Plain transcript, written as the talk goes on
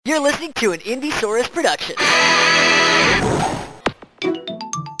You're listening to an Indiesaurus production.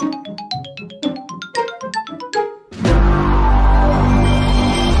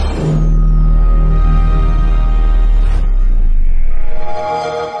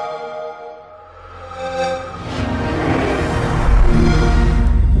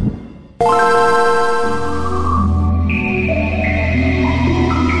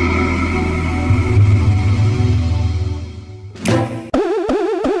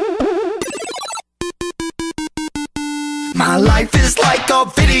 My life is like a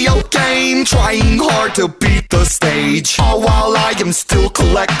video game, trying hard to beat the stage, all while I am still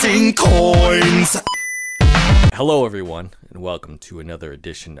collecting coins. Hello everyone, and welcome to another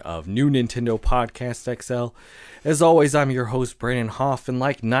edition of New Nintendo Podcast XL. As always, I'm your host, Brandon Hoff, and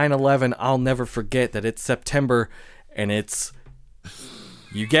like 9/11, I'll never forget that it's September, and it's,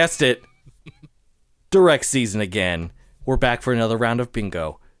 you guessed it, Direct season again. We're back for another round of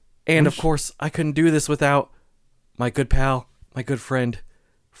bingo. And of course, I couldn't do this without my good pal, my good friend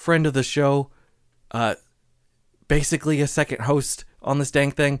of the show, basically a second host on this dang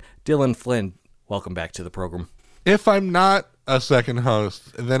thing, Dylan Flynn. Welcome back to the program. If I'm not a second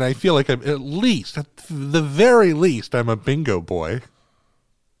host, then I feel like I'm at the very least, I'm a bingo boy.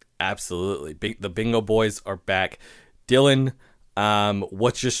 Absolutely. The bingo boys are back. Dylan,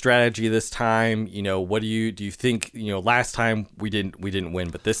 what's your strategy this time? You know, what do you think, last time we didn't win,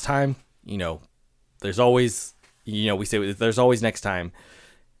 but this time, there's always, we say there's always next time.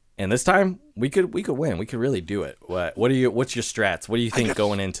 And this time we could win. We could really do it. What's your strats? What do you think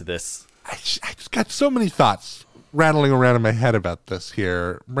going into this? I just got so many thoughts rattling around in my head about this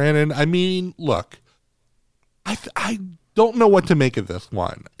here, Brandon. I mean, look, I don't know what to make of this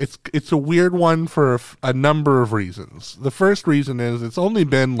one. It's a weird one for a number of reasons. The first reason is it's only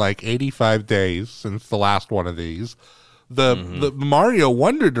been like 85 days since the last one of these. The Mario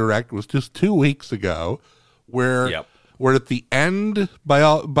Wonder Direct was just 2 weeks ago, where we're at the end, by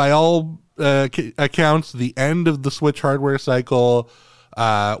all accounts, the end of the Switch hardware cycle.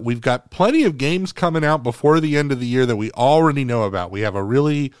 We've got plenty of games coming out before the end of the year that we already know about. We have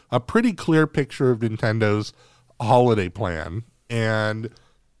a pretty clear picture of Nintendo's holiday plan. And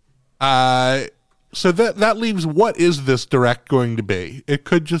so that leaves, what is this Direct going to be? It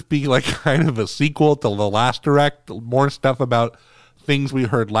could just be like kind of a sequel to the last Direct, more stuff about things we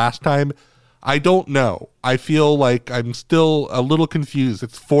heard last time. I don't know. I feel like I'm still a little confused.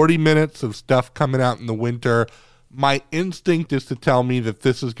 It's 40 minutes of stuff coming out in the winter. My instinct is to tell me that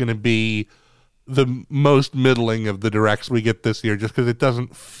this is going to be the most middling of the Directs we get this year, just because it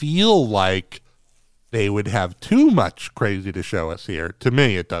doesn't feel like they would have too much crazy to show us here. To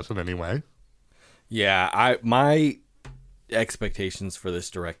me, it doesn't anyway. Yeah, my expectations for this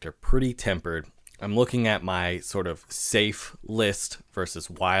Direct are pretty tempered. I'm looking at my sort of safe list versus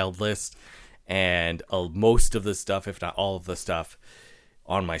wild list, and most of the stuff, if not all of the stuff,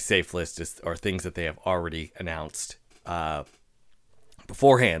 on my safe list are things that they have already announced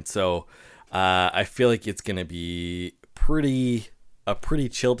beforehand. So I feel like it's going to be a pretty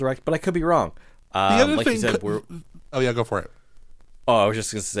chill Direct, but I could be wrong. The other like thing, you said, go for it. Oh, I was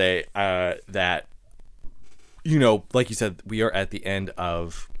just going to say that, like you said, we are at the end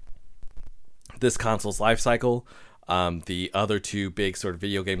of this console's life cycle. The other two big sort of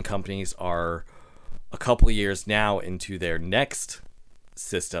video game companies are a couple of years now into their next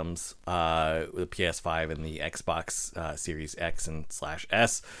systems, the PS5 and the Xbox Series X and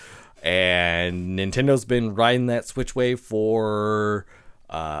 /S, and Nintendo's been riding that Switch wave for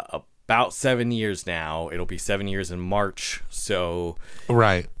about 7 years now. It'll be 7 years in March, so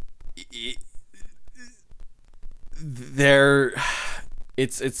right.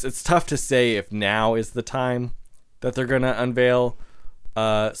 It's tough to say if now is the time that they're gonna unveil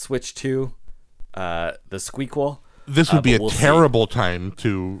Switch 2, the Squeakquel. This would be a terrible time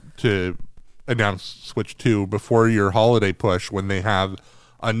to announce Switch 2 before your holiday push, when they have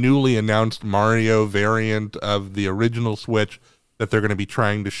a newly announced Mario variant of the original Switch that they're going to be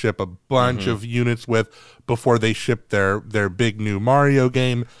trying to ship a bunch of units with before they ship their big new Mario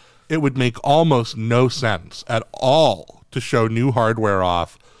game. It would make almost no sense at all to show new hardware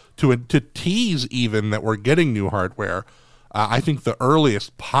off, to tease even that we're getting new hardware. I think the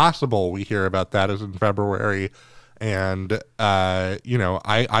earliest possible we hear about that is in February. And, I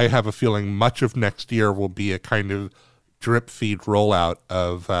have a feeling much of next year will be a kind of drip feed rollout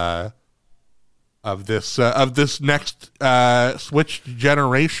of this next Switch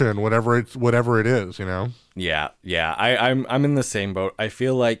generation, whatever it is, Yeah. I'm in the same boat. I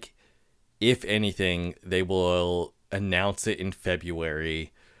feel like, if anything, they will announce it in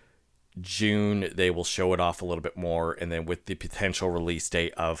February June, they will show it off a little bit more, and then with the potential release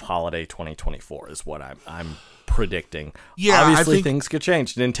date of holiday 2024 is what I'm predicting. Yeah, obviously I think, things could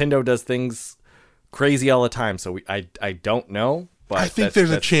change. Nintendo does things crazy all the time, so I don't know. But I think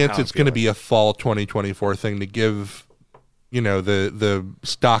there's a chance it's going to be a fall 2024 thing to give, the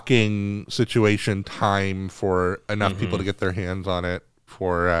stocking situation time for enough people to get their hands on it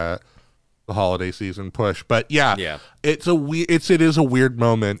for the holiday season push. But yeah. It is a weird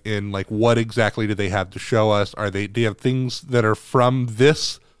moment in like what exactly do they have to show us? Do you have things that are from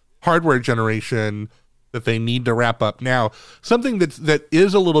this hardware generation that they need to wrap up now? Something that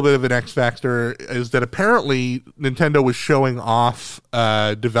is a little bit of an X factor is that apparently Nintendo was showing off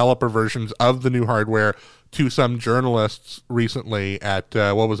developer versions of the new hardware to some journalists recently at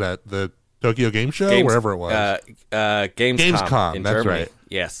what was that, the Tokyo Game Show, wherever it was. Gamescom in that's Germany. right.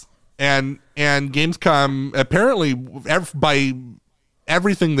 Yes. And Gamescom, apparently, by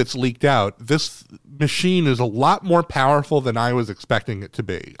everything that's leaked out, this machine is a lot more powerful than I was expecting it to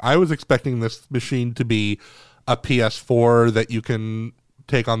be. I was expecting this machine to be a PS4 that you can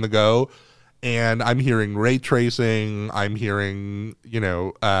take on the go. And I'm hearing ray tracing. I'm hearing,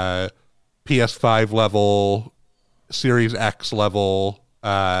 PS5 level, Series X level.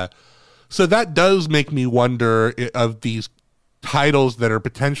 So that does make me wonder of these titles that are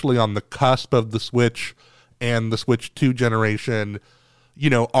potentially on the cusp of the Switch and the Switch 2 generation.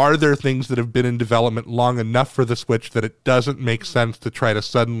 Are there things that have been in development long enough for the Switch that it doesn't make sense to try to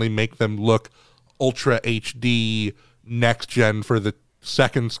suddenly make them look ultra HD next gen for the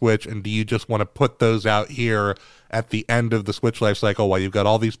second Switch? And do you just want to put those out here at the end of the Switch life cycle while you've got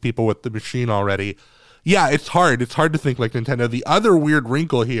all these people with the machine already? Yeah, it's hard. It's hard to think like Nintendo. The other weird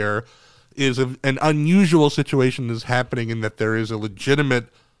wrinkle here is an unusual situation is happening in that there is a legitimate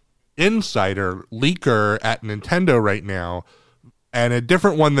insider leaker at Nintendo right now, and a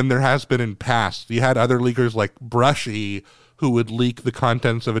different one than there has been in past. You had other leakers like Brushy who would leak the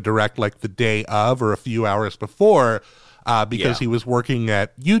contents of a direct like the day of or a few hours before because he was working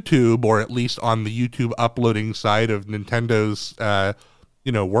at YouTube, or at least on the YouTube uploading side of Nintendo's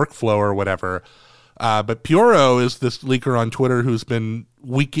workflow or whatever. But Puro is this leaker on Twitter who's been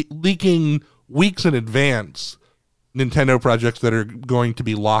leaking weeks in advance Nintendo projects that are going to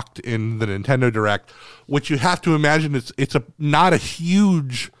be locked in the Nintendo Direct, which you have to imagine it's not a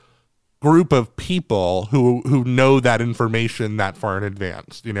huge group of people who know that information that far in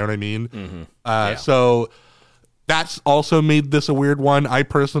advance. You know what I mean? Mm-hmm. So that's also made this a weird one. I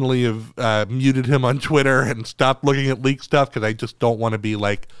personally have muted him on Twitter and stopped looking at leak stuff because I just don't want to be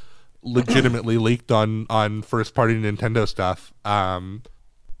like legitimately leaked on first party Nintendo stuff.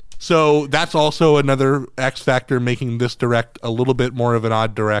 So that's also another X factor making this direct a little bit more of an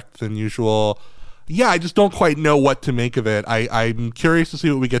odd direct than usual. Yeah, I just don't quite know what to make of it. I'm curious to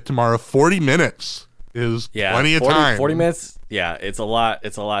see what we get tomorrow. 40 minutes is plenty of time. 40 minutes. Yeah, it's a lot.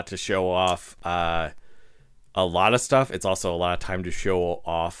 It's a lot to show off. A lot of stuff. It's also a lot of time to show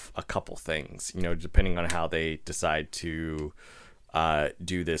off a couple things, depending on how they decide to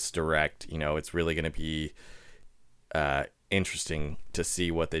do this direct. It's really going to be interesting to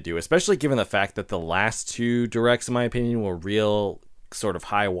see what they do, especially given the fact that the last two directs, in my opinion, were real sort of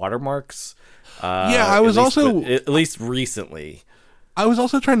high watermarks. I was at least recently. I was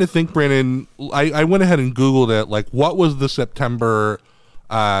also trying to think, Brandon. I went ahead and Googled it. Like, what was the September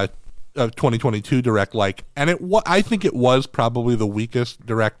of 2022 direct like? And I think it was probably the weakest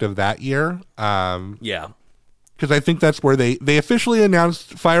direct of that year. Because I think that's where they officially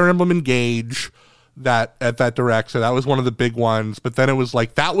announced Fire Emblem Engage at that direct. So that was one of the big ones. But then it was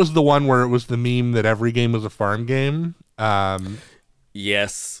like that was the one where it was the meme that every game was a farm game.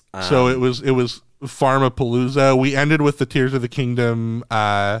 Yes. So it was Farmapalooza. We ended with the Tears of the Kingdom.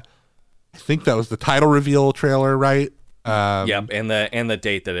 I think that was the title reveal trailer, right? Yep, and the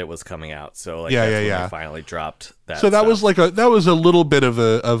date that it was coming out. So that's when they finally dropped that. So that was a little bit of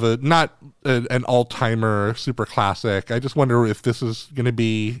a not an all-timer super classic. I just wonder if this is going to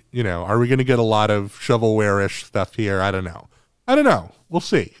be, are we going to get a lot of shovelware-ish stuff here? I don't know. We'll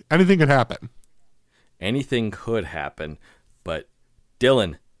see. Anything could happen. Anything could happen. But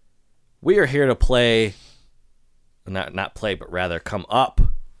Dylan, we are here to play, not play, but rather come up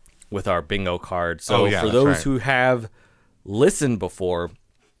with our bingo card. So for those who have listened before,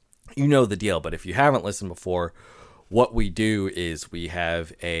 you know the deal. But if you haven't listened before, what we do is we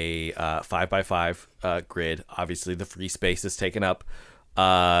have a 5x5 grid. Obviously, the free space is taken up.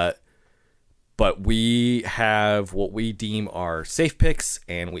 But we have what we deem are safe picks,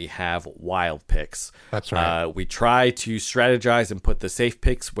 and we have wild picks. That's right. We try to strategize and put the safe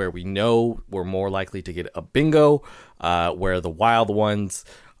picks where we know we're more likely to get a bingo, where the wild ones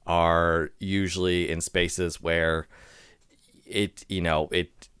are usually in spaces where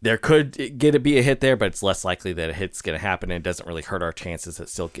there could get to be a hit there, but it's less likely that a hit's going to happen, and it doesn't really hurt our chances at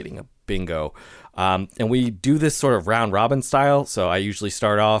still getting a bingo. And we do this sort of round robin style. So I usually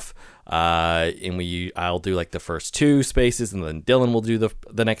start off, and I'll do like the first 2 spaces, and then Dylan will do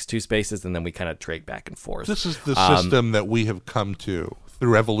the next 2 spaces, and then we kind of trade back and forth. This is the system that we have come to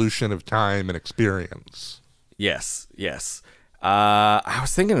through evolution of time and experience. Yes. I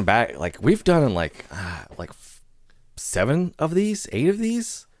was thinking about like we've done like 7 of these, 8 of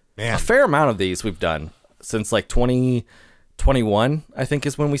these. Man. A fair amount of these we've done since like 2021, I think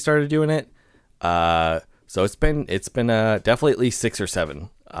is when we started doing it. So it's been definitely at least 6 or 7. You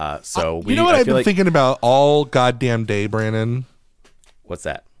know what I've been thinking about all goddamn day, Brandon? What's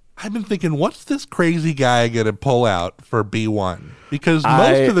that? I've been thinking, what's this crazy guy gonna pull out for B1? Because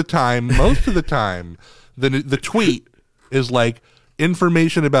most of the time, the tweet is like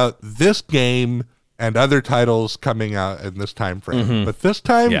information about this game and other titles coming out in this time frame. Mm-hmm. But this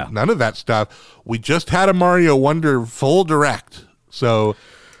time, none of that stuff. We just had a Mario Wonder full direct. So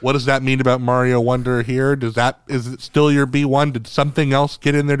what does that mean about Mario Wonder here? Is it still your B1? Did something else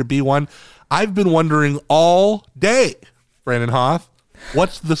get in there to B1? I've been wondering all day, Brandon Hoff,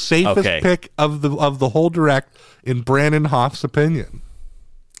 what's the safest pick of the whole direct in Brandon Hoff's opinion?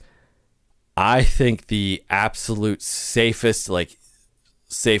 I think the absolute safest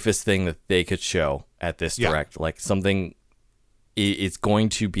thing that they could show at this direct, like something, it's going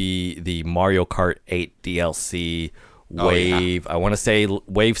to be the Mario Kart 8 DLC wave. I want to say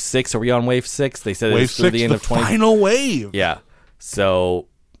wave 6. Are we on wave 6? They said it's through the end of final wave. Yeah. So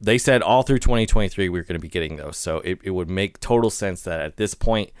they said all through 2023 we were going to be getting those. So it would make total sense that at this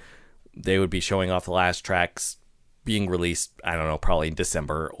point they would be showing off the last tracks being released, I don't know, probably in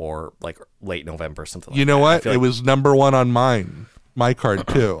December or like late November or something like that. You know what? It was number 1 on my card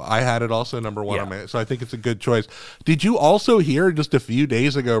too. I had it also number 1 on my, so I think it's a good choice. Did you also hear just a few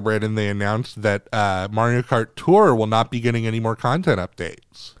days ago, Brandon, they announced that Mario Kart Tour will not be getting any more content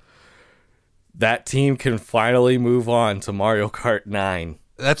updates? That team can finally move on to Mario Kart 9.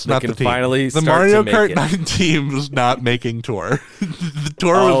 That's not the team. Finally the Mario Kart 9 team is not making Tour. The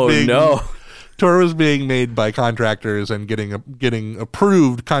Tour was being made by contractors and getting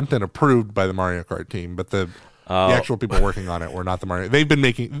approved content approved by the Mario Kart team, but the actual people working on it were not the Mario. They've been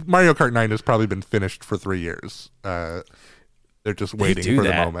making Mario Kart 9 has probably been finished for 3 years. They're just waiting for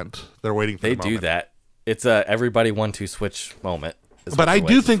the moment. They're waiting for the moment. They do that. It's a everybody 1-2 switch moment. But I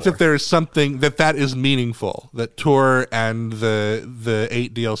do think that there's something that is meaningful. That Tour and the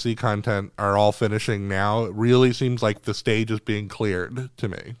 8 DLC content are all finishing now. It really seems like the stage is being cleared to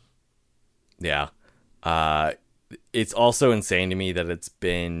me. Yeah. It's also insane to me that it's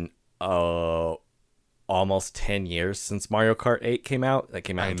been almost 10 years since Mario Kart 8 came out. That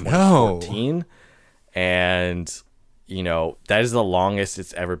came out in 2014. And, that is the longest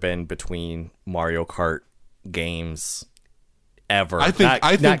it's ever been between Mario Kart games ever. I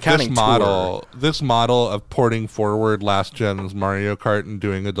think this model of porting forward last gen's Mario Kart and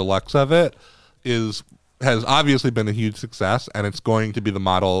doing a deluxe of it has obviously been a huge success, and it's going to be the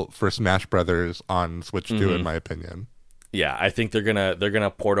model for Smash Brothers on Switch 2, in my opinion. Yeah, I think they're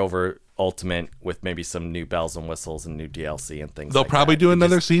gonna port over Ultimate with maybe some new bells and whistles and new DLC and things. They'll probably do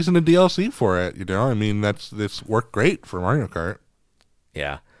another season of DLC for it. I mean, this worked great for Mario Kart.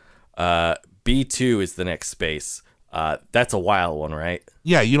 Yeah. B2 is the next space. That's a wild one, right?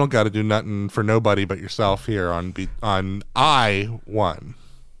 Yeah, you don't got to do nothing for nobody but yourself here on I1.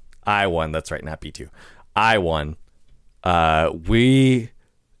 I1, that's right, not B2. I1.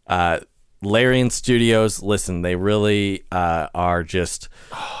 Larian Studios, listen, they really are just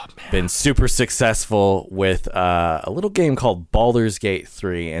been super successful with a little game called Baldur's Gate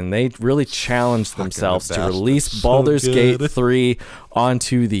 3, and they really challenged themselves to release Baldur's Gate 3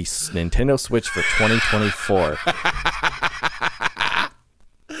 onto the Nintendo Switch for 2024.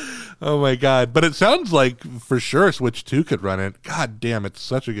 Oh my god. But it sounds like for sure Switch 2 could run it. God damn, it's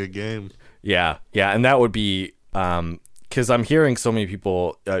such a good game. Yeah, and that would be because I'm hearing so many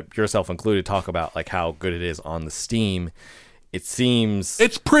people, yourself included, talk about like how good it is on the Steam. It seems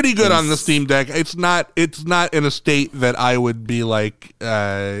it's pretty good on the Steam Deck. It's not in a state that I would be like,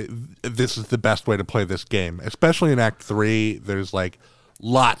 this is the best way to play this game. Especially in Act 3, there's like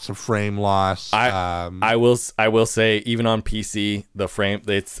lots of frame loss. I will say even on PC, the frame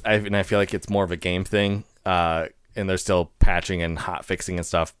I feel like it's more of a game thing. And they're still patching and hot fixing and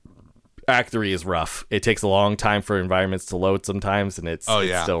stuff. Act 3 is rough. It takes a long time for environments to load sometimes, and it's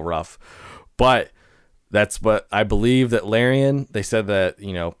still rough. But that's what I believe that Larian, they said that,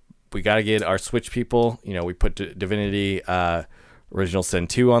 we got to get our Switch people, we put Divinity Original Sin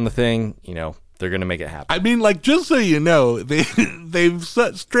 2 on the thing, they're going to make it happen. I mean, like, just so you know, they've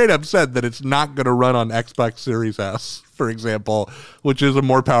straight up said that it's not going to run on Xbox Series S, for example, which is a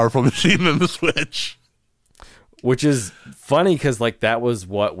more powerful machine than the Switch. Which is funny because, like, that was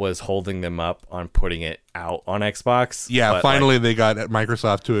what was holding them up on putting it out on Xbox. Yeah, but, finally they got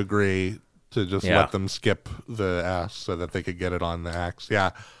Microsoft to agree to just let them skip the S so that they could get it on the X.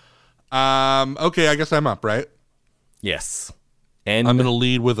 Yeah. Okay, I guess I'm up, right? Yes. And I'm going to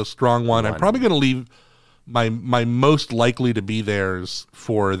lead with a strong one. I'm probably going to leave my most likely to be theirs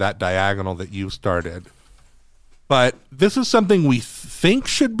for that diagonal that you started. But this is something we think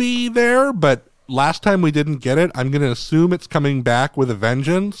should be there, but last time we didn't get it. I'm going to assume it's coming back with a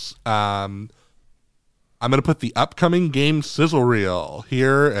vengeance. I'm going to put the upcoming game sizzle reel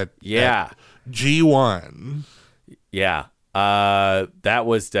here at G1. Yeah. That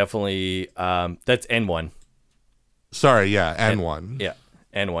was definitely that's N1. Sorry, yeah, N1. Yeah,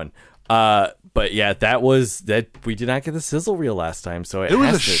 N1. But yeah, that we did not get the sizzle reel last time, so it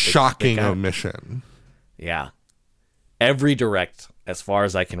was a shocking omission. Yeah. Every Direct, as far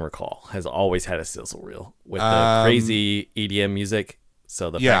as I can recall, has always had a sizzle reel with the crazy EDM music.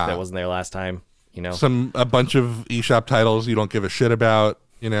 So the fact that wasn't there last time, a bunch of eShop titles you don't give a shit about,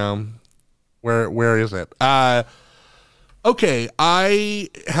 where is it? Okay, I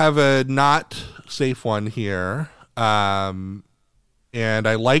have a not safe one here. And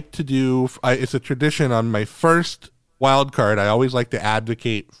I like to do, it's a tradition on my first wild card. I always like to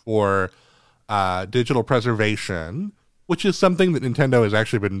advocate for digital preservation, which is something that Nintendo has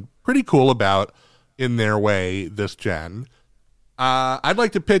actually been pretty cool about in their way this gen. I'd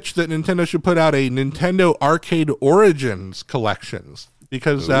like to pitch that Nintendo should put out a Nintendo Arcade Origins collections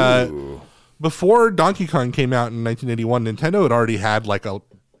because before Donkey Kong came out in 1981, Nintendo had already had like a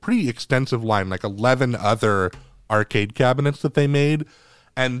pretty extensive line, like 11 other arcade cabinets that they made,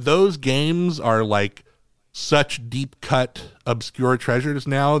 and those games are like such deep cut obscure treasures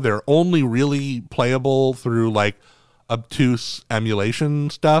now. They're only really playable through like obtuse emulation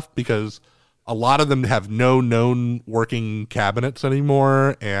stuff because a lot of them have no known working cabinets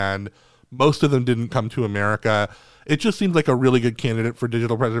anymore, and most of them didn't come to America. It just seems like a really good candidate for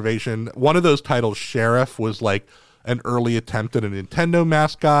digital preservation. One of those titles, Sheriff, was like an early attempt at a Nintendo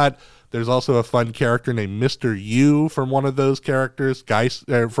mascot. There's also a fun character named Mr. U from one of those characters,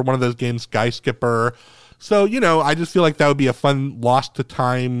 from one of those games, Sky Skipper. So, I just feel like that would be a fun lost to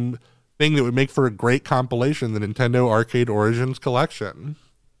time thing that would make for a great compilation, the Nintendo Arcade Origins collection.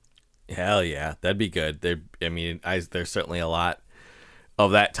 Hell yeah, that'd be good. There's certainly a lot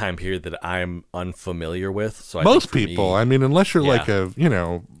of that time period that I'm unfamiliar with. So most people, unless you're like a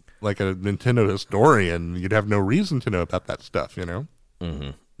Nintendo historian, you'd have no reason to know about that stuff, Mm-hmm.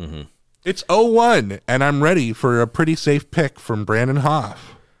 Mm-hmm. It's 01, and I'm ready for a pretty safe pick from Brandon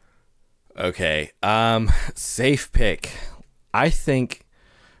Hoff. Okay, safe pick. I think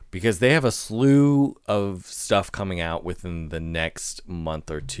because they have a slew of stuff coming out within the next month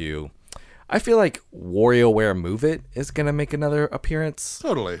or two, I feel like WarioWare Move It is going to make another appearance.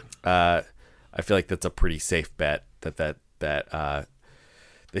 Totally. I feel like that's a pretty safe bet that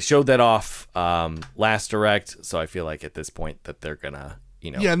they showed that off last Direct, so I feel like at this point that they're going to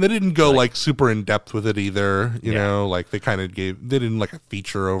yeah, and they didn't go like super in depth with it either. You know, like they didn't like a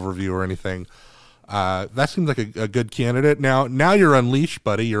feature overview or anything. That seems like a good candidate. Now you're unleashed,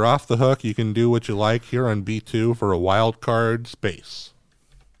 buddy. You're off the hook. You can do what you like here on B2 for a wild card space.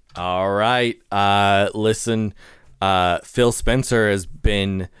 All right. Listen, Phil Spencer has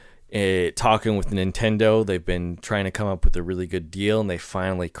been talking with Nintendo. They've been trying to come up with a really good deal, and they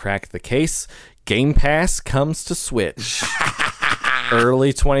finally cracked the case. Game Pass comes to Switch.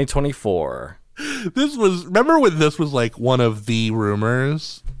 Early 2024. Remember when this was like one of the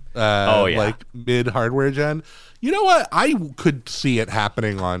rumors? Like mid hardware gen. You know what? I could see it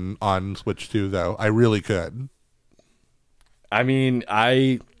happening on Switch 2 though. I really could.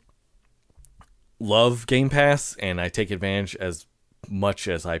 I love Game Pass and I take advantage as much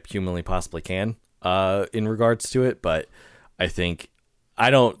as I humanly possibly can in regards to it, but I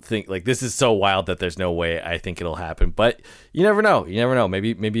don't think like this is so wild that there's no way I think it'll happen, but you never know.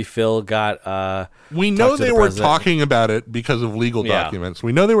 Maybe Phil got we know they were talking about it because of legal documents.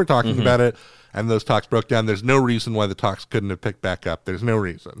 We know they were talking about it and those talks broke down. There's no reason why the talks couldn't have picked back up. There's no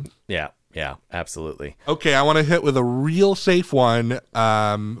reason. Yeah, absolutely. Okay, I want to hit with a real safe one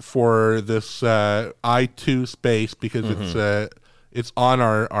for this I2 space because it's on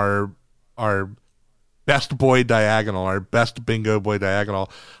our best boy diagonal, our best bingo boy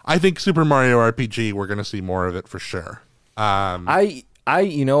diagonal. I think Super Mario RPG, we're going to see more of it for sure. I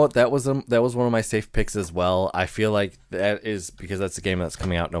You know what, that was one of my safe picks as well. I feel like that is because that's a game that's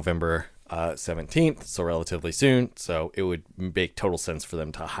coming out November 17th, so relatively soon. So it would make total sense for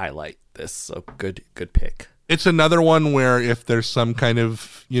them to highlight this. So good pick. It's another one where if there's some kind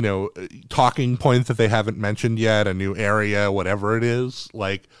of, talking point that they haven't mentioned yet, a new area, whatever it is,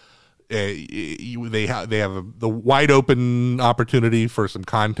 like they have the wide open opportunity for some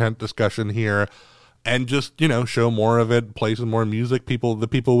content discussion here. And just, show more of it, play some more music. The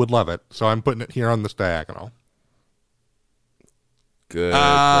people would love it. So I'm putting it here on this diagonal. Good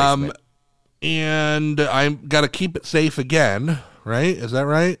placement. And I've got to keep it safe again, right? Is that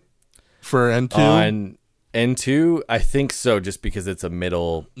right? For N2? On N2, I think so, just because it's a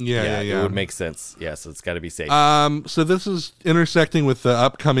middle. Yeah. It would make sense. Yeah, so it's got to be safe. So this is intersecting with the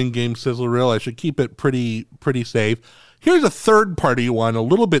upcoming game Sizzle Reel. I should keep it pretty safe. Here's a third-party one, a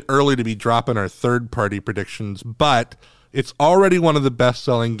little bit early to be dropping our third-party predictions, but it's already one of the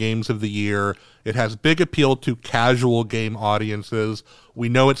best-selling games of the year. It has big appeal to casual game audiences. We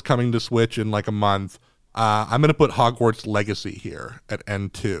know it's coming to Switch in like a month. I'm going to put Hogwarts Legacy here at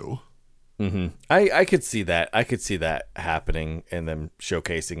N2. Mm-hmm. I could see that. I could see that happening and them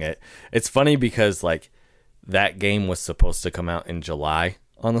showcasing it. It's funny because, like, that game was supposed to come out in July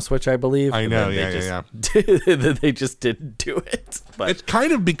on the Switch, I believe. I know, They just didn't do it. But it's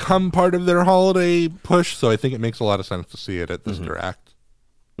kind of become part of their holiday push, so I think it makes a lot of sense to see it at this Direct.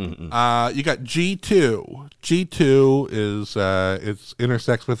 You got G2. G2 is it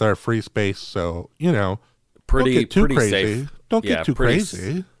intersects with our free space, so pretty don't get too crazy. Safe. Don't get too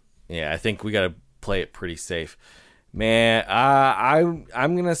crazy. Yeah, I think we got to play it pretty safe, man.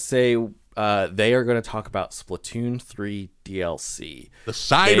 I'm gonna say. They are going to talk about Splatoon 3 DLC. The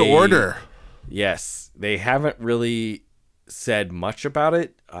side order. Yes. They haven't really said much about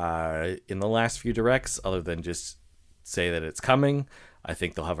it in the last few directs, other than just say that it's coming. I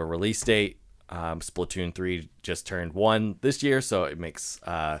think they'll have a release date. Splatoon 3 just turned 1 this year, so it makes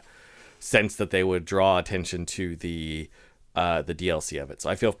sense that they would draw attention to the DLC of it. So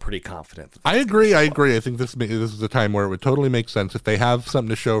I feel pretty confident. I agree. I think this is a time where it would totally make sense. If they have something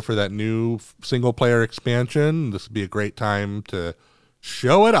to show for that new single-player expansion, this would be a great time to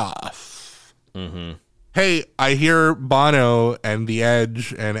show it off. Mm-hmm. Hey, I hear Bono and The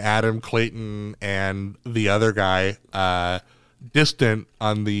Edge and Adam Clayton and the other guy distant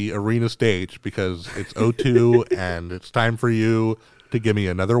on the arena stage because it's O2 and it's time for you to give me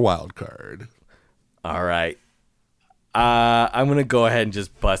another wild card. All right. I'm going to go ahead and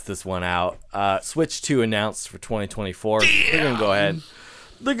just bust this one out. Switch 2 announced for 2024. Damn.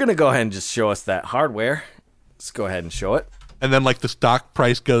 They're going to go ahead and just show us that hardware. Let's go ahead and show it. And then, like, the stock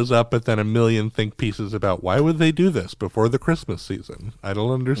price goes up, but then a million think pieces about why would they do this before the Christmas season? I don't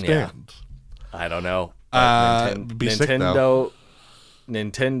understand. Yeah. I don't know.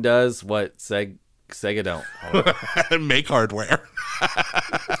 Nintendo does what Sega don't. Make hardware.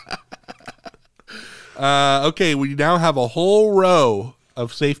 Okay, we now have a whole row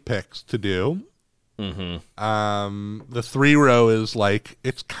of safe picks to do. The 3 row is like,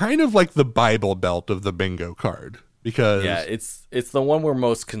 it's kind of like the Bible Belt of the bingo card. Because it's the one we're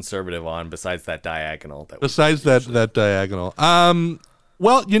most conservative on, besides that diagonal. That diagonal.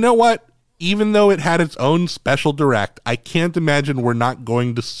 Well, you know what? Even though it had its own special direct, I can't imagine we're not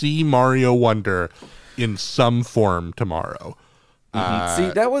going to see Mario Wonder in some form tomorrow. See,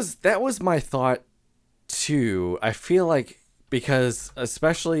 that was my thought too. I feel like, because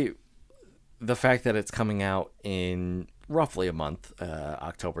especially the fact that it's coming out in roughly a month,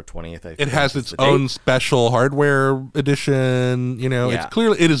 October 20th. It has its own special hardware edition. It's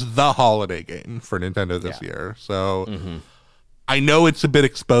clearly, it is the holiday game for Nintendo this year. So I know it's a bit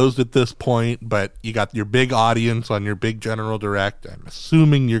exposed at this point, but you got your big audience on your big general direct. I'm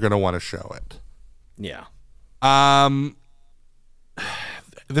assuming you're going to want to show it. Yeah.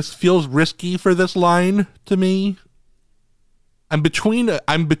 This feels risky for this line to me. I'm between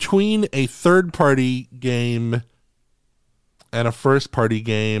a third-party game and a first-party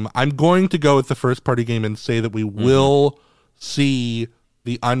game. I'm going to go with the first-party game and say that we will see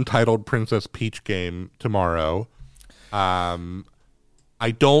the Untitled Princess Peach game tomorrow. That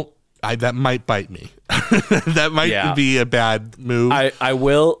might bite me. That might be a bad move. I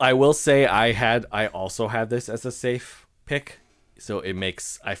will say I also had this as a safe pick. So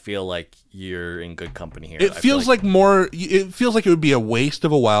I feel like you're in good company here. It feels like it would be a waste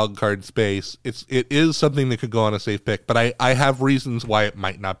of a wild card space. It is something that could go on a safe pick, but I have reasons why it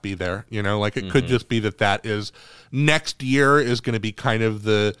might not be there. It could just be that is next year is going to be kind of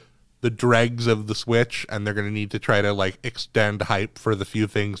the the dregs of the Switch, and they're going to need to try to like extend hype for the few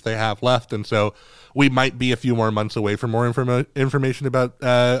things they have left. And so we might be a few more months away from more information about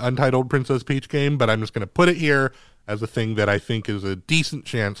Untitled Princess Peach game, but I'm just going to put it here as a thing that I think is a decent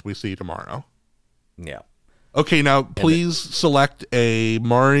chance we see tomorrow. Yeah. Okay, now please select a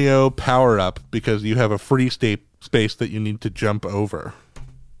Mario power-up because you have a free space that you need to jump over.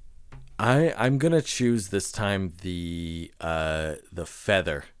 I'm gonna choose this time the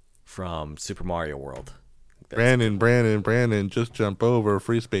feather from Super Mario World. Brandon, just jump over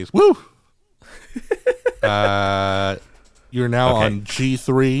free space. Woo! You're now on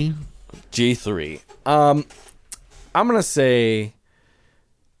G3. G3. I'm gonna say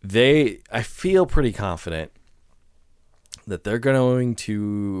I feel pretty confident that they're going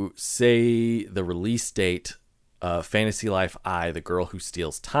to say the release date of Fantasy Life I, The Girl Who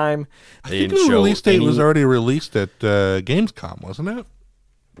Steals Time. I think the release date was already released at Gamescom, wasn't it?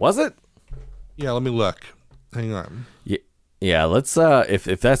 Was it? Yeah, let me look. Hang on. Yeah. Let's.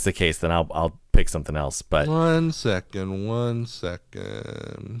 If that's the case, then I'll pick something else. But one second.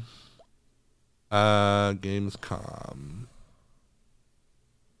 Gamescom.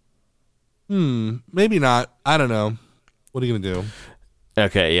 Maybe not. I don't know. What are you gonna do?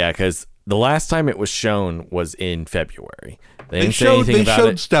 Okay, yeah, because the last time it was shown was in February. They showed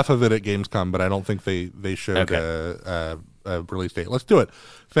it. stuff of it at Gamescom, but I don't think they showed a release date. Let's do it.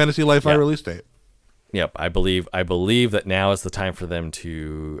 Fantasy Life I release date. Yep, I believe that now is the time for them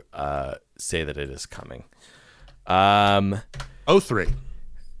to say that it is coming. 03.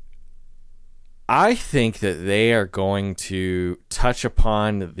 I think that they are going to touch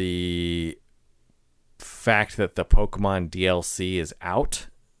upon the fact that the Pokemon DLC is out,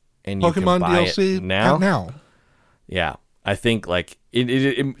 and you can buy DLC it now. Out now. Yeah, I think like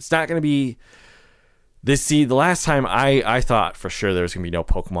it's not going to be this. See, the last time I thought for sure there was going to be no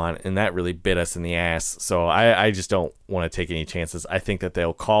Pokemon, and that really bit us in the ass. So I just don't want to take any chances. I think that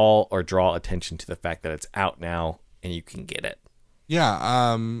they'll call or draw attention to the fact that it's out now and you can get it.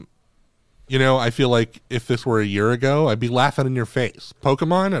 Yeah. I feel like if this were a year ago, I'd be laughing in your face.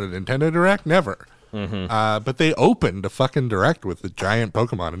 Pokemon at a Nintendo Direct? Never. Mm-hmm. But they opened a fucking Direct with the giant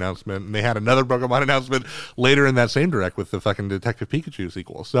Pokemon announcement, and they had another Pokemon announcement later in that same Direct with the fucking Detective Pikachu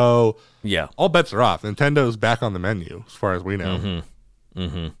sequel. So yeah, all bets are off. Nintendo's back on the menu, as far as we know.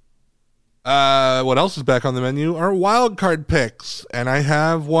 What else is back on the menu are wildcard picks, and I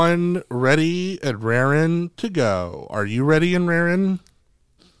have one ready at Rarin to go. Are you ready in Rarin?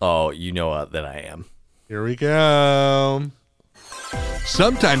 Oh, you know that I am. Here we go.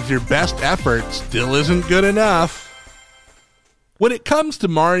 Sometimes your best effort still isn't good enough. When it comes to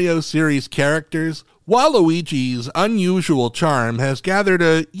Mario series characters, Waluigi's unusual charm has gathered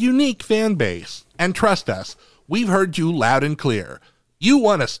a unique fan base. And trust us, we've heard you loud and clear. You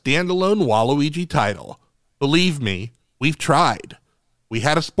want a standalone Waluigi title. Believe me, we've tried. We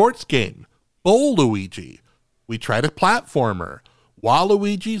had a sports game, Bowl Luigi. We tried a platformer,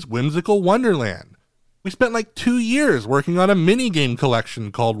 Waluigi's Whimsical Wonderland. We spent like 2 years working on a minigame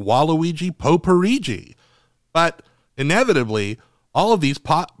collection called Waluigi Poparigi. But inevitably, all of these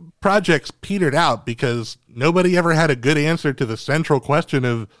projects petered out because nobody ever had a good answer to the central question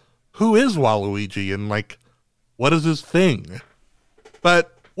of who is Waluigi and like, what is his thing?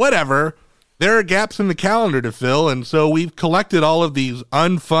 But whatever, there are gaps in the calendar to fill, and so we've collected all of these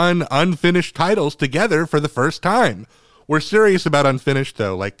unfun, unfinished titles together for the first time. We're serious about unfinished,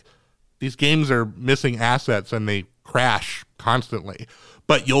 though. Like, these games are missing assets and they crash constantly.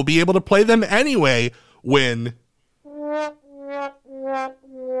 But you'll be able to play them anyway when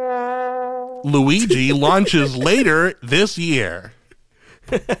Luigi launches later this year.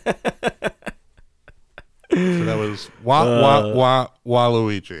 So that was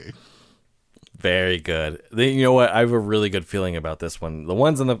Waluigi. Very good. You know what? I have a really good feeling about this one. The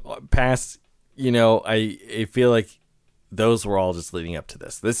ones in the past, I feel like those were all just leading up to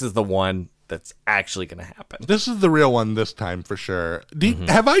this. This is the one that's actually going to happen. This is the real one this time for sure.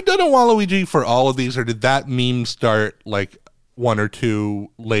 Have I done a Waluigi for all of these, or did that meme start like one or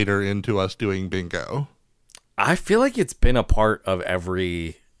two later into us doing bingo? I feel like it's been a part of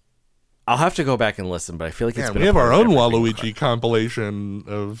every... I'll have to go back and listen, but I feel like it's been we have our own Waluigi compilation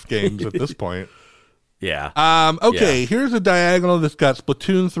of games at this point. Yeah. Okay, here's a diagonal that's got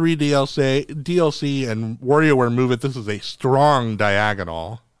Splatoon 3 DLC and WarioWare Move It. This is a strong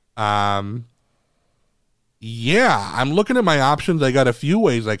diagonal. I'm looking at my options. I got a few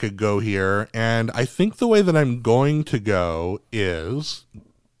ways I could go here, and I think the way that I'm going to go is,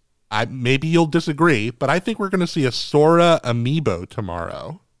 maybe you'll disagree, but I think we're going to see a Sora amiibo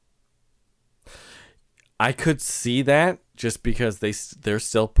tomorrow. I could see that just because they're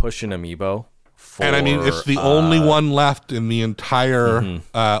still pushing Amiibo. And I mean, it's the only one left in the entire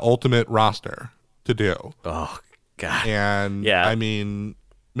Ultimate roster to do. Oh God! And I mean,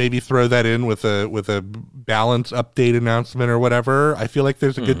 maybe throw that in with a balance update announcement or whatever. I feel like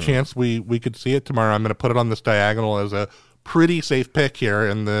there's a good chance we could see it tomorrow. I'm going to put it on this diagonal as a pretty safe pick here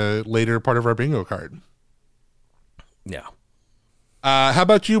in the later part of our bingo card. Yeah. How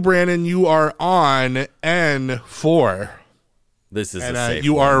about you, Brandon? You are on N4. This is and a safe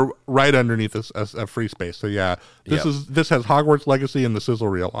you one. are right underneath a free space. So yeah, this has Hogwarts Legacy and the sizzle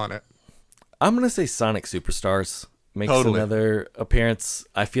reel on it. I'm gonna say Sonic Superstars makes Totally. another appearance.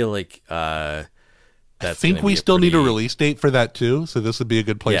 I feel like that's I think gonna we be still need a pretty- release date for that too. So this would be a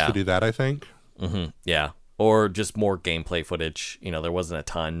good place Yeah. to do that, I think. Yeah, or just more gameplay footage. You know, there wasn't a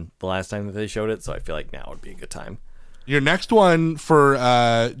ton the last time that they showed it, so I feel like now would be a good time. Your next one for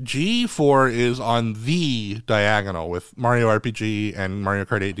G4 is on the diagonal with Mario RPG and Mario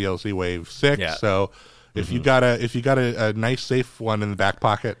Kart 8 DLC Wave 6. Yeah. So if you got a nice safe one in the back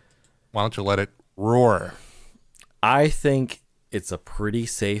pocket, why don't you let it roar? I think it's a pretty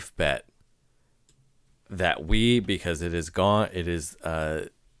safe bet that because it is gone. It is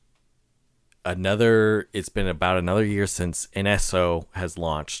it's been about another year since NSO has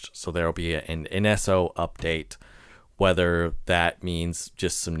launched, so there will be an NSO update. Whether that means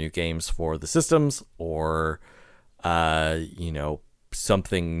just some new games for the systems or, something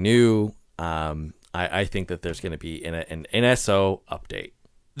new. I think that there's going to be an NSO update.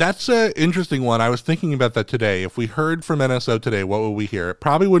 That's an interesting one. I was thinking about that today. If we heard from NSO today, what would we hear? It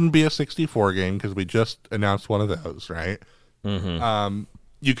probably wouldn't be a 64 game because we just announced one of those, right?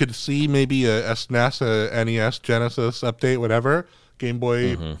 You could see maybe a SNES, a NES, Genesis update, whatever. Game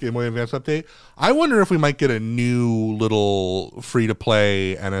Boy Advance update. I wonder if we might get a new little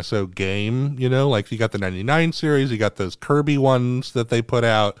free-to-play NSO game, like you got the 99 series, you got those Kirby ones that they put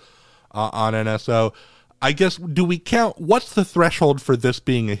out on NSO. I guess, do we count, what's the threshold for this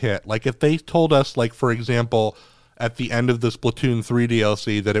being a hit? Like if they told us, like for example, at the end of the Splatoon 3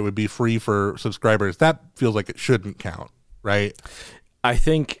 DLC that it would be free for subscribers, that feels like it shouldn't count, right? I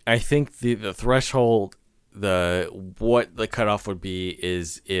think the threshold, what the cutoff would be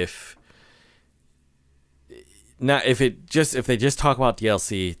is if they just talk about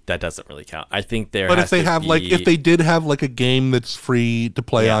DLC, that doesn't really count. I think But if they have if they did have like a game that's free to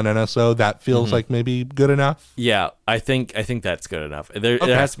play on NSO, that feels like maybe good enough. Yeah, I think that's good enough. It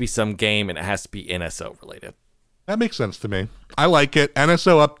has to be some game and it has to be NSO related. That makes sense to me. I like it.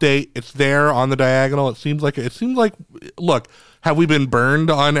 NSO update. It's there on the diagonal. It seems like. Look, have we been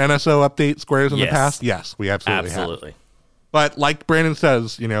burned on NSO update squares in the past? Yes, we absolutely have. But like Brandon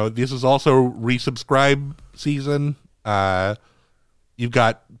says, this is also resubscribe season. You've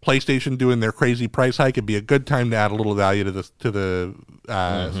got PlayStation doing their crazy price hike. It'd be a good time to add a little value to the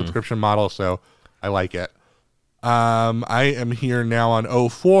subscription model. So I like it. I am here now on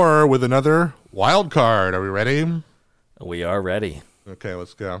 04 with another wild card. Are we ready? We are ready. Okay,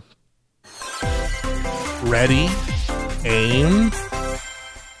 let's go. Ready, aim.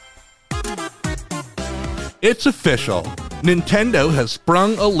 It's official. Nintendo has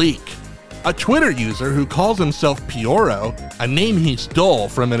sprung a leak. A Twitter user who calls himself Pioro, a name he stole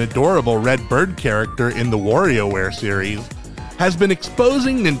from an adorable red bird character in the WarioWare series, has been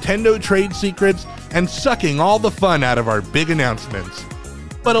exposing Nintendo trade secrets and sucking all the fun out of our big announcements.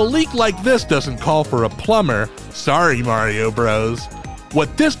 But a leak like this doesn't call for a plumber. Sorry, Mario Bros.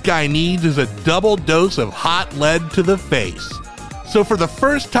 What this guy needs is a double dose of hot lead to the face. So for the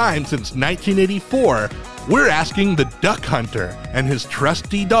first time since 1984, we're asking the Duck Hunter and his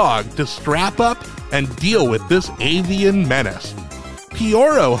trusty dog to strap up and deal with this avian menace.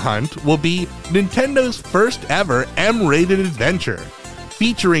 Pioro Hunt will be Nintendo's first ever M-rated adventure,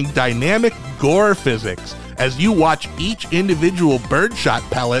 featuring dynamic gore physics as you watch each individual birdshot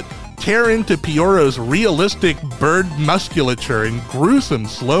pellet tear into Pioro's realistic bird musculature in gruesome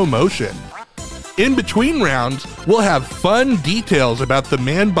slow motion. In between rounds, we'll have fun details about the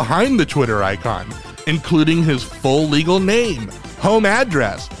man behind the Twitter icon, including his full legal name, home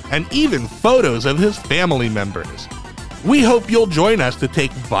address, and even photos of his family members. We hope you'll join us to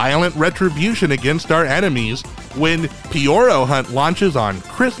take violent retribution against our enemies when Pioro Hunt launches on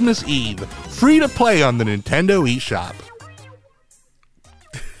Christmas Eve, free to play on the Nintendo eShop.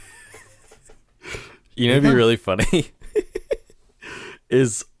 It'd be really funny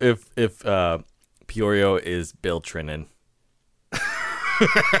is if Piorio is Bill Trinan.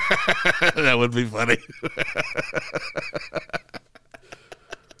 That would be funny.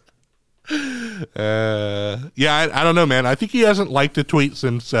 I don't know, man. I think he hasn't liked a tweet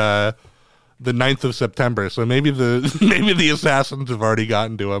since the 9th of September. So maybe the assassins have already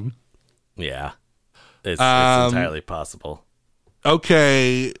gotten to him. Yeah, it's entirely possible.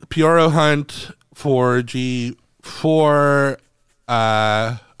 Okay, Pioro Hunt for G4,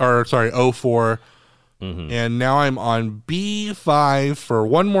 O4. And now I'm on B5 for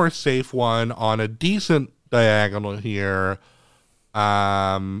one more safe one on a decent diagonal here. So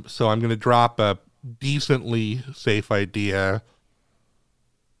I'm going to drop a decently safe idea.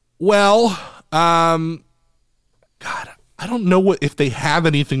 Well, God, I don't know if they have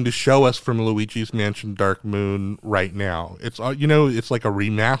anything to show us from Luigi's Mansion Dark Moon right now. It's it's like a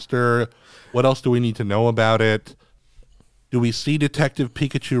remaster. What else do we need to know about it? Do we see Detective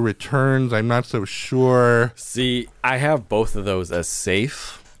Pikachu Returns? I'm not so sure. See, I have both of those as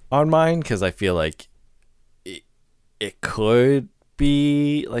safe on mine because I feel like it could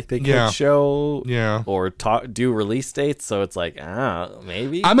be like they could show or do release dates. So it's like,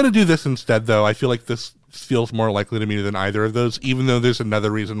 maybe. I'm going to do this instead, though. I feel like this feels more likely to me than either of those, even though there's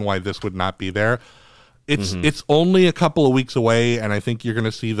another reason why this would not be there. It's only a couple of weeks away, and I think you're going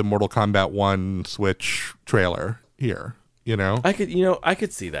to see the Mortal Kombat 1 Switch trailer here. I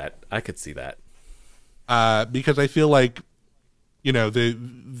could see that. Because I feel like,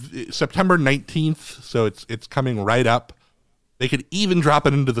 the September 19th, so it's coming right up. They could even drop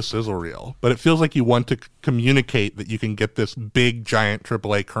it into the sizzle reel, but it feels like you want to communicate that you can get this big, giant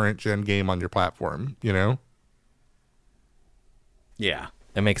AAA current gen game on your platform, Yeah,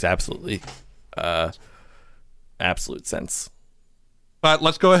 it makes absolute sense. But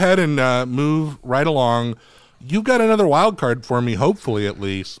let's go ahead and move right along. You've got another wild card for me, hopefully at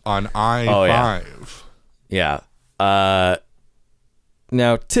least, on I-5. Oh, yeah.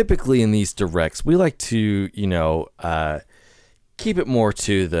 Now, typically in these directs, we like to, keep it more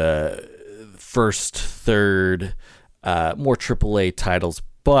to the first, third, more AAA titles.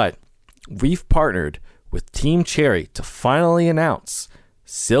 But we've partnered with Team Cherry to finally announce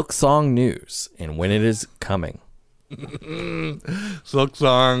Silksong news and when it is coming.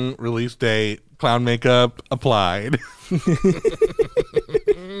 Silksong release date, clown makeup applied.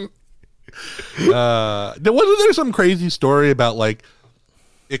 Wasn't there some crazy story about like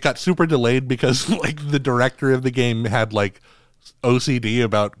it got super delayed because like the director of the game had like OCD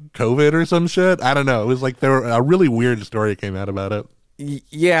about COVID or some shit? I don't know. It was like a really weird story came out about it.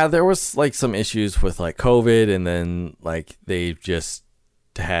 Yeah, there was like some issues with like COVID, and then like they just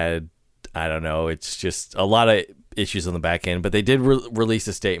had, I don't know, it's just a lot of issues on the back end, but they did release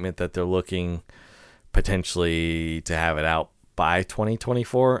a statement that they're looking potentially to have it out by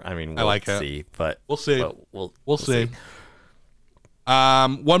 2024. I mean, we'll see, but we'll see. We'll see.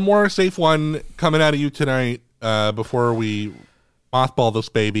 One more safe one coming out of you tonight before we mothball this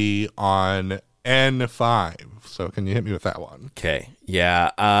baby on N5. So can you hit me with that one? Okay.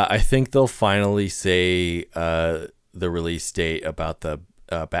 Yeah. I think they'll finally say the release date about the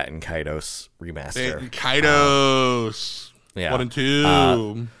Batten Kaitos remaster. Batten Kaitos. 1 and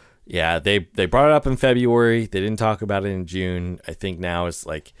 2. Yeah, they brought it up in February. They didn't talk about it in June. I think now it's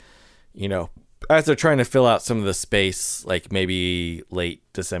like, as they're trying to fill out some of the space, like maybe late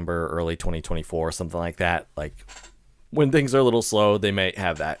December, early 2024, something like that. Like when things are a little slow, they may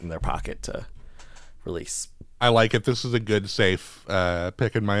have that in their pocket to release. I like it. This is a good, safe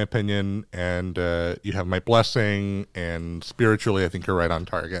pick, in my opinion. And you have my blessing. And spiritually, I think you're right on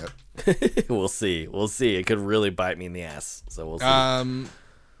target. We'll see. It could really bite me in the ass. So we'll see.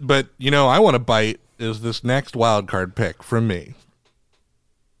 But, I want to bite is this next wild card pick from me.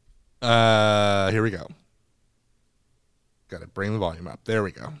 Here we go. Got to bring the volume up. There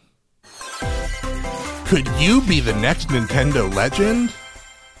we go. Could you be the next Nintendo legend?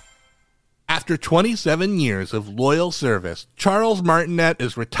 After 27 years of loyal service, Charles Martinet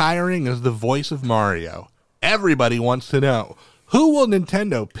is retiring as the voice of Mario. Everybody wants to know, who will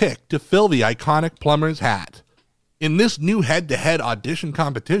Nintendo pick to fill the iconic plumber's hat? In this new head-to-head audition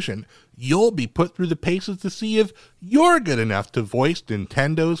competition, you'll be put through the paces to see if you're good enough to voice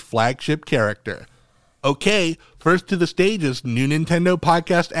Nintendo's flagship character. Okay, first to the stage is new Nintendo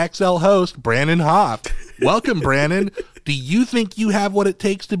Podcast XL host, Brandon Hoff. Welcome, Brandon. Do you think you have what it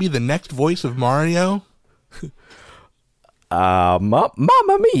takes to be the next voice of Mario?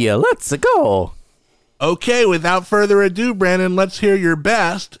 Mamma mia, let's go. Okay, without further ado, Brandon, let's hear your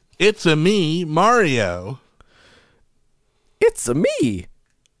best. It's-a me, Mario. It's-a me,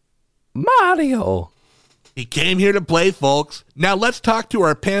 Mario. He came here to play, folks. Now let's talk to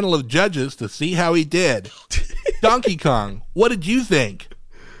our panel of judges to see how he did. Donkey Kong, what did you think?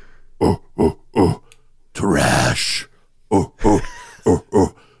 Trash.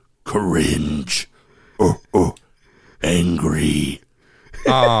 Cringe. Angry.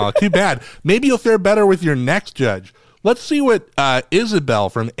 Oh, Too bad. Maybe you'll fare better with your next judge. Let's see what Isabel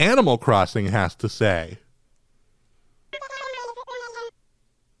from Animal Crossing has to say.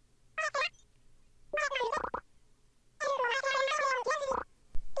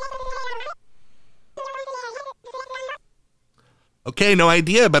 Okay, no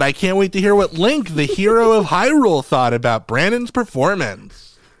idea, but I can't wait to hear what Link, the hero of Hyrule, thought about Brandon's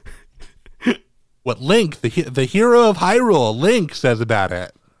performance. What Link, the hero of Hyrule, Link, says about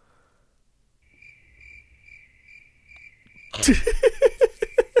it.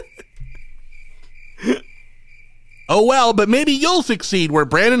 Oh well, but maybe you'll succeed where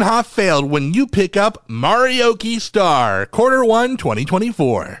Brandon Hoff failed when you pick up Marioki Star, Q1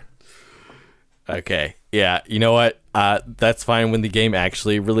 2024. Okay. Yeah, you know what? That's fine when the game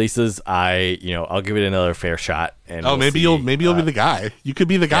actually releases. I'll give it another fair shot. And maybe you'll be the guy. You could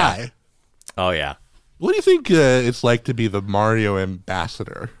be the guy. Yeah. Oh yeah. What do you think it's like to be the Mario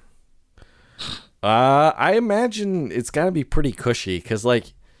ambassador? I imagine it's got to be pretty cushy because,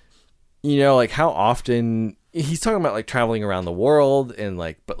 how often he's talking about traveling around the world and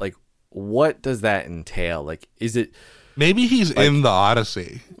but what does that entail? Is it maybe he's in the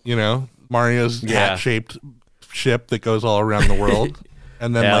Odyssey? Mario's hat-shaped ship that goes all around the world,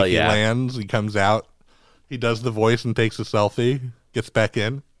 and then he lands, he comes out, he does the voice and takes a selfie, gets back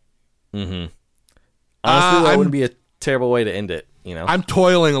in. Mm-hmm. Honestly, that wouldn't be a terrible way to end it. I'm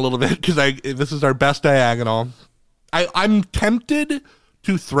toiling a little bit because this is our best diagonal. I'm tempted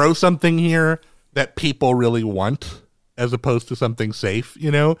to throw something here that people really want, as opposed to something safe.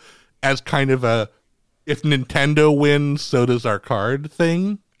 As kind of a if Nintendo wins, so does our card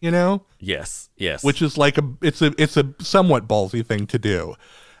thing. Yes. Which is it's a somewhat ballsy thing to do.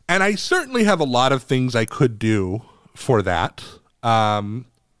 And I certainly have a lot of things I could do for that.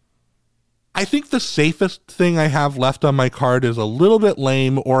 I think the safest thing I have left on my card is a little bit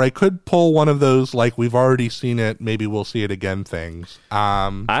lame, or I could pull one of those we've already seen it, maybe we'll see it again things.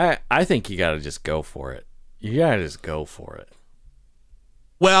 I think you got to just go for it. You got to just go for it.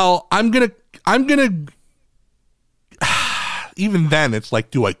 Well, I'm going to even then, it's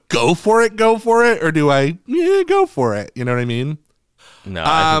do I go for it, or do I go for it? You know what I mean? No,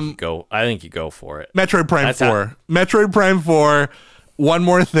 I think you go for it. Metroid Prime 4. Metroid Prime 4, one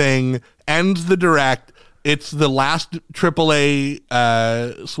more thing, ends the direct. It's the last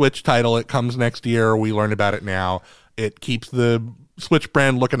AAA Switch title. It comes next year. We learn about it now. It keeps the Switch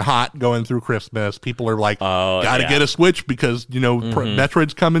brand looking hot going through Christmas. People are gotta get a Switch because,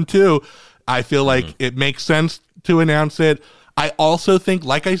 Metroid's coming too. I feel it makes sense to announce it. I also think,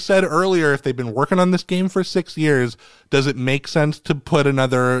 like I said earlier, if they've been working on this game for 6 years, does it make sense to put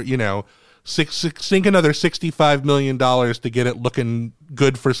another, sink another $65 million to get it looking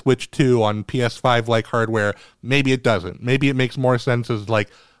good for Switch 2 on PS5-like hardware? Maybe it doesn't. Maybe it makes more sense as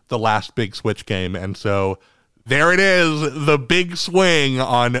the last big Switch game. And so there it is, the big swing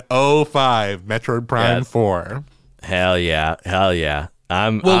on 05, Metroid Prime 4. Hell yeah.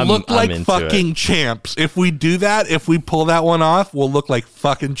 We'll look like fucking champs. If we do that, if we pull that one off, we'll look like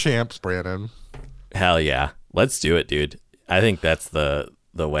fucking champs, Brandon. Hell yeah. Let's do it, dude. I think that's the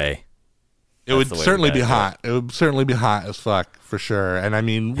way. It would certainly be hot. It would certainly be hot as fuck, for sure. And I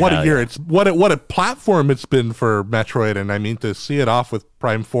mean, what a year. It's what a platform it's been for Metroid. And I mean, to see it off with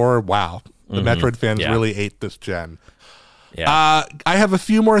Prime 4, wow. The Metroid fans really ate this gen. Yeah. I have a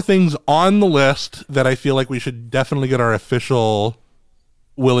few more things on the list that I feel like we should definitely get our official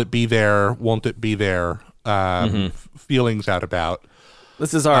will it be there, won't it be there feelings out about.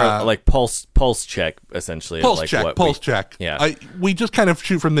 This is our pulse check, essentially. Pulse check. Yeah. We just kind of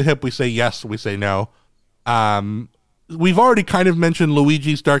shoot from the hip. We say yes, we say no. We've already kind of mentioned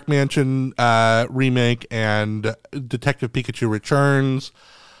Luigi's Dark Mansion remake and Detective Pikachu Returns.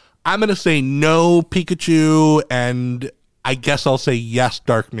 I'm going to say no Pikachu, and I guess I'll say yes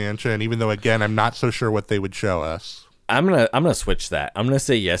Dark Mansion, even though, again, I'm not so sure what they would show us. I'm gonna switch that. I'm gonna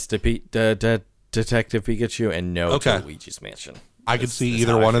say yes to Detective Pikachu and no to Luigi's Mansion. I could see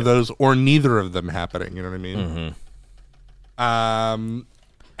either one of those or neither of them happening. You know what I mean?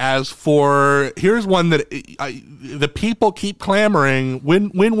 As for, here's one that the people keep clamoring: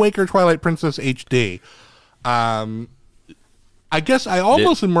 Wind Waker Twilight Princess HD. I guess I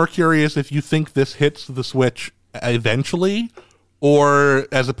almost am more curious if you think this hits the Switch eventually, or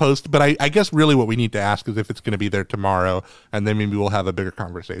as opposed to, but I guess really what we need to ask is if it's going to be there tomorrow, and then maybe we'll have a bigger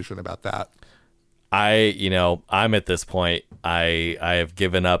conversation about that. I'm at this point, I have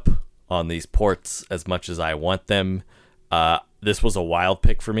given up on these ports as much as I want them. This was a wild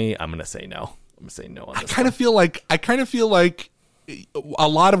pick for me. I'm going to say no. I'm going to say no on this. I kind of feel like a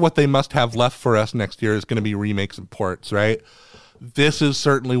lot of what they must have left for us next year is going to be remakes and ports, right? This is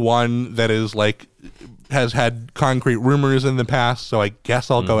certainly one that is like has had concrete rumors in the past, so I guess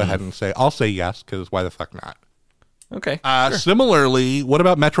I'll go ahead and say yes, because why the fuck not? Okay. Similarly, what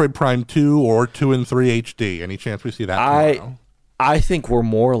about Metroid Prime 2 or 2 and 3 HD? Any chance we see that tomorrow? I think we're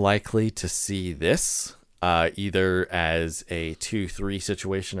more likely to see this either as a 2-3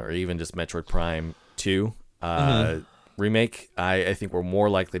 situation or even just Metroid Prime 2 remake. I think we're more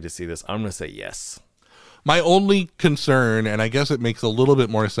likely to see this. I'm going to say yes. My only concern, and I guess it makes a little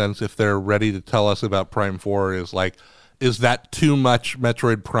bit more sense if they're ready to tell us about Prime 4, is that too much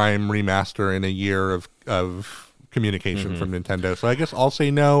Metroid Prime remaster in a year of communication from Nintendo? So I guess I'll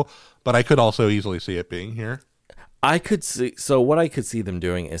say no, but I could also easily see it being here. I could see. So what I could see them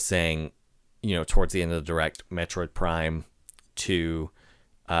doing is saying, towards the end of the Direct, Metroid Prime 2.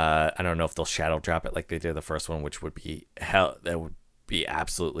 I don't know if they'll shadow drop it like they did the first one, which would be hell. That would be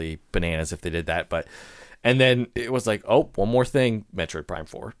absolutely bananas if they did that. And then it was like, oh, one more thing, Metroid Prime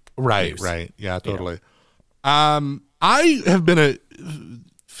 4. Right. Yeah, totally. I have been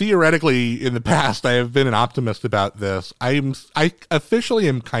theoretically in the past, I have been an optimist about this. I officially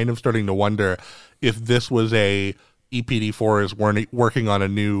am kind of starting to wonder if this was a EPD4 is working on a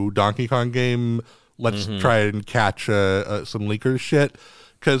new Donkey Kong game. Let's try and catch some leakers shit.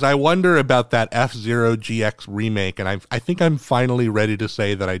 Because I wonder about that F-Zero GX remake, and I think I'm finally ready to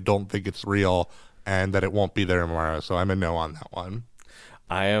say that I don't think it's real and that it won't be there tomorrow. So I'm a no on that one.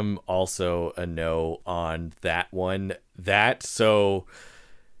 I am also a no on that one. That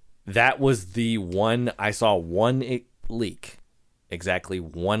was the one I saw one leak. Exactly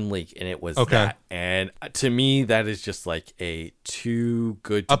one leak, and it was that. And to me, that is just like a too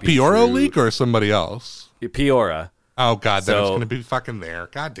good to be Piora true. leak or somebody else? Piora. Oh, God, then it's going to be fucking there.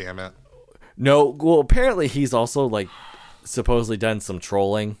 God damn it. No, well, apparently he's also, like, supposedly done some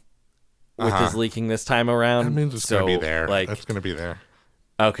trolling with his leaking this time around. That means it's going to be there. It's going to be there.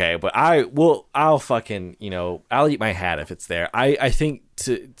 Okay, but I'll fucking, I'll eat my hat if it's there. I think,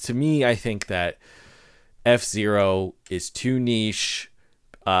 to me, I think that F-Zero is too niche.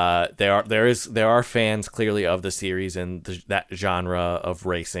 There are fans clearly of the series and that genre of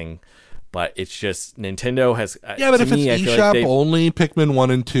racing. But it's just Nintendo has. Yeah, but if it's eShop only, Pikmin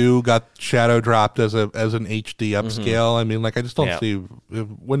 1 and 2 got shadow dropped as an HD upscale. I mean, like, I just don't see. It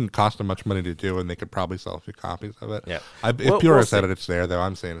wouldn't cost them much money to do, and they could probably sell a few copies of it. Yeah. If Pura said it's there, though,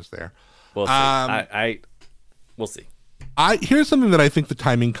 I'm saying it's there. We'll see. We'll see. Here's something that I think the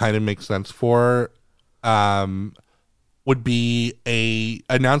timing kind of makes sense for. Would be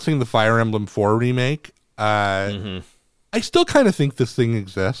announcing the Fire Emblem 4 remake. I still kind of think this thing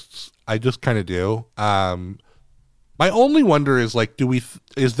exists. I just kind of do. My only wonder is like, do we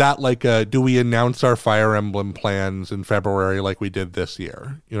announce our Fire Emblem plans in February like we did this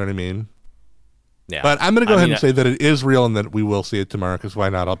year? You know what I mean? Yeah. But I'm going to go ahead and say that it is real and that we will see it tomorrow. Because why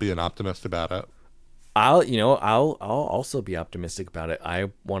not? I'll be an optimist about it. I'll also be optimistic about it. I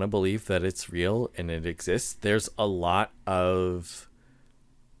want to believe that it's real and it exists. There's a lot of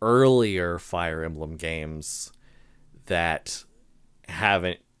earlier Fire Emblem games that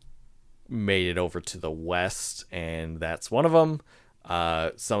haven't made it over to the West, and that's one of them.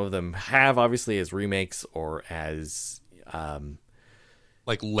 Some of them have, obviously, as remakes or as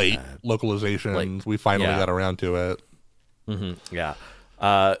like late localizations. We finally got around to it. Yeah.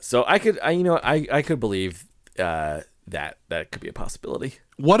 So I could believe that could be a possibility.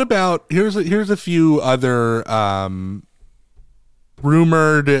 What about here's a few other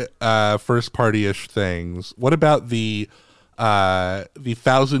rumored first party-ish things. What about the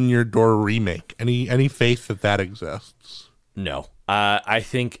 1,000 Year Door remake? Any faith that exists? No. I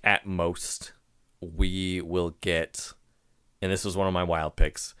think at most we will get, and this was one of my wild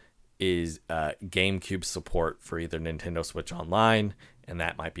picks, is GameCube support for either Nintendo Switch Online, and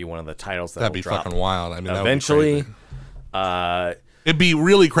that might be one of the titles that'd be fucking wild. I mean, eventually. It'd be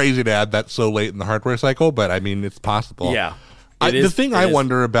really crazy to add that so late in the hardware cycle, but I mean, it's possible. Yeah. I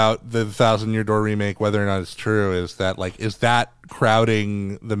wonder about the 1,000 Year Door remake, whether or not it's true, is that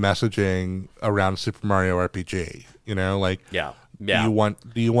crowding the messaging around Super Mario RPG? You know, like, yeah. Do you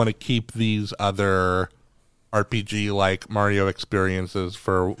want to keep these other RPG like Mario experiences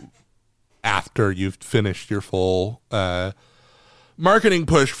for after you've finished your full marketing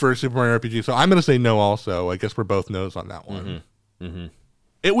push for Super Mario RPG? So I'm going to say no. Also, I guess we're both no's on that one.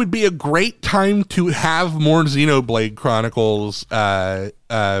 It would be a great time to have more Xenoblade Chronicles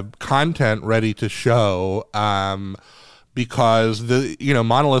content ready to show, because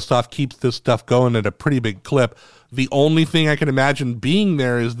Monolith Soft keeps this stuff going at a pretty big clip. The only thing I can imagine being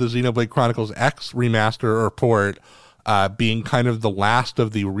there is the Xenoblade Chronicles X remaster or port, being kind of the last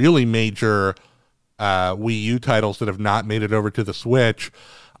of the really major Wii U titles that have not made it over to the Switch.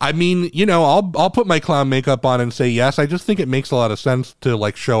 I mean, you know, I'll put my clown makeup on and say yes. I just think it makes a lot of sense to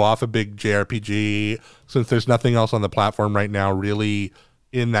like show off a big JRPG since there's nothing else on the platform right now really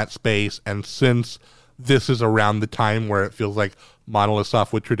in that space, and since this is around the time where it feels like Monolith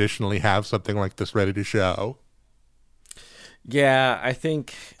Soft would traditionally have something like this ready to show. Yeah, I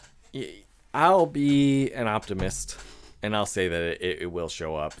think I'll be an optimist, and I'll say that it will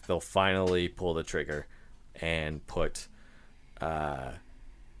show up. They'll finally pull the trigger and put Xenoblade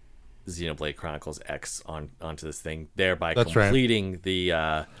Chronicles X onto this thing, thereby completing the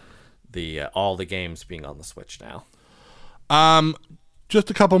all the games being on the Switch now. Just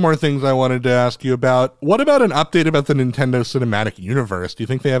a couple more things I wanted to ask you about. What about an update about the Nintendo Cinematic Universe? Do you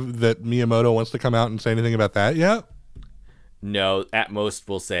think that Miyamoto wants to come out and say anything about that yet? No, at most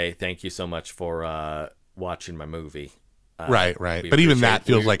we'll say thank you so much for watching my movie. Right. But even that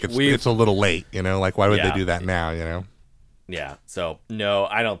feels like it's a little late, you know? Like, why would they do that now, you know? Yeah. So no,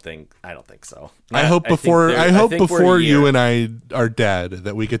 I don't think so. I hope before you and I are dead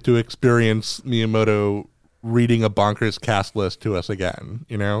that we get to experience Miyamoto reading a bonkers cast list to us again,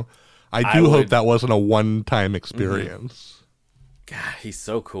 you know? I hope that wasn't a one-time experience. God, he's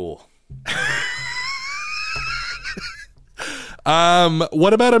so cool.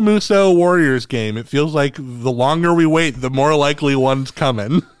 What about a Musou Warriors game? It feels like the longer we wait, the more likely one's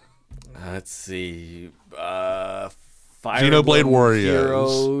coming. Let's see. Xenoblade Warriors.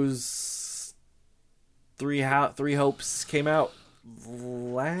 Heroes. Three Hopes came out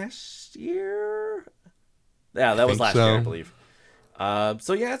last year. Yeah, that was last year, I believe.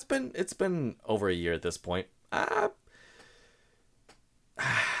 So yeah, it's been over a year at this point. That's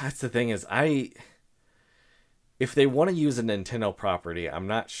the thing is, if they want to use a Nintendo property, I'm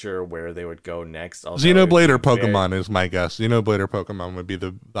not sure where they would go next. Xenoblade or Pokemon is my guess. Xenoblade or Pokemon would be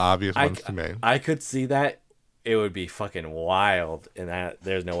the obvious ones to me. I could see that. It would be fucking wild, and that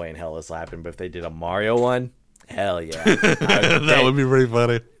there's no way in hell this will happen. But if they did a Mario one, hell yeah, that would be pretty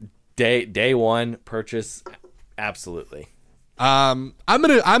funny. Day one purchase, absolutely. I'm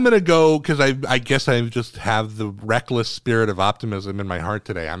gonna go because I guess I just have the reckless spirit of optimism in my heart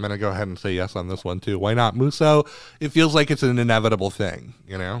today. I'm gonna go ahead and say yes on this one too. Why not, Musou? It feels like it's an inevitable thing,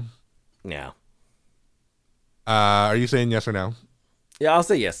 you know. Yeah. Are you saying yes or no? Yeah, I'll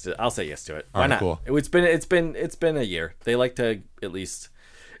say yes to it. Why not? Cool. It's been a year. They like to at least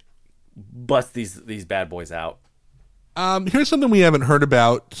bust these bad boys out. Here's something we haven't heard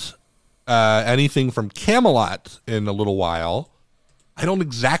about anything from Camelot in a little while. I don't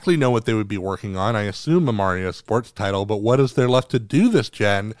exactly know what they would be working on. I assume a Mario sports title, but what is there left to do this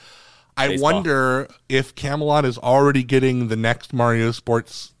gen? I wonder if Camelot is already getting the next Mario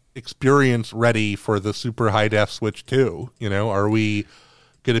sports experience ready for the super high def Switch 2. You know, are we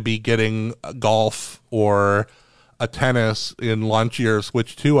going to be getting a golf or a tennis in launch year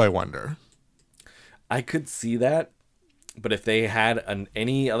Switch 2, I wonder? I could see that, but if they had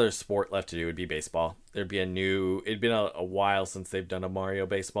any other sport left to do, it would be baseball. It'd been a while since they've done a Mario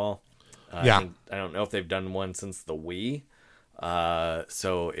baseball. I don't know if they've done one since the Wii.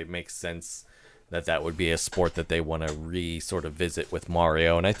 So it makes sense that would be a sport that they want to sort of visit with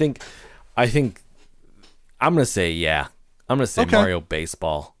Mario. And I think I'm going to say, yeah. I'm going to say Mario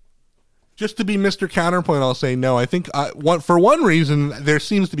baseball. Just to be Mr. Counterpoint, I'll say no. I think for one reason, there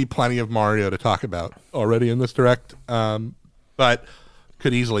seems to be plenty of Mario to talk about already in this direct. But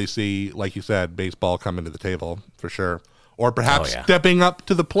could easily see, like you said, baseball coming to the table for sure. Or perhaps stepping up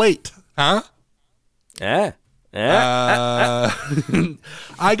to the plate. Huh? Yeah. I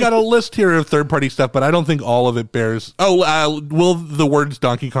got a list here of third-party stuff, but I don't think all of it bears. Will the words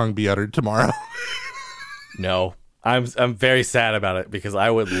Donkey Kong be uttered tomorrow? No, I'm very sad about it because I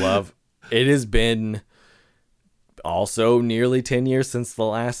would love. It has been also nearly 10 years since the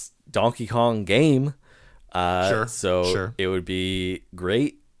last Donkey Kong game. Sure. It would be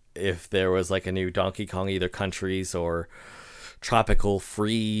great if there was like a new Donkey Kong, either Countries or Tropical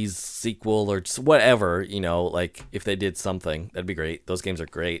Freeze sequel or just whatever, you know, like if they did something, that'd be great. Those games are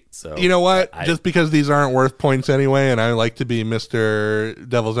great. So you know what? Just because these aren't worth points anyway, and I like to be Mr.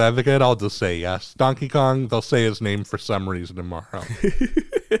 Devil's Advocate, I'll just say yes. Donkey Kong, they'll say his name for some reason tomorrow.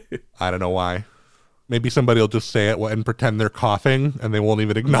 I don't know why. Maybe somebody will just say it and pretend they're coughing and they won't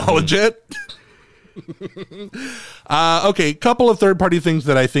even acknowledge it. Okay, couple of third-party things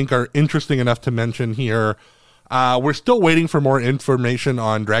that I think are interesting enough to mention here. We're still waiting for more information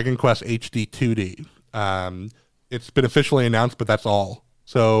on Dragon Quest HD 2D. It's been officially announced, but that's all.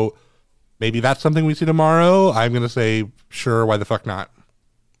 So maybe that's something we see tomorrow. I'm going to say, sure, why the fuck not?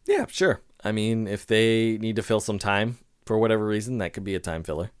 Yeah, sure. I mean, if they need to fill some time for whatever reason, that could be a time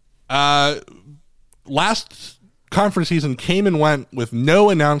filler. last conference season came and went with no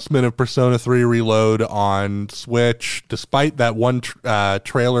announcement of Persona 3 Reload on Switch, despite that one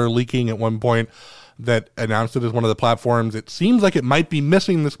trailer leaking at one point that announced it as one of the platforms. It seems like it might be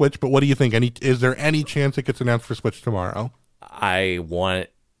missing the Switch, but what do you think? Is there any chance it gets announced for Switch tomorrow? I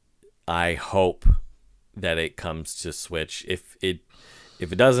hope that it comes to Switch. If it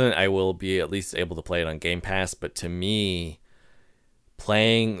doesn't, I will be at least able to play it on Game Pass. But to me,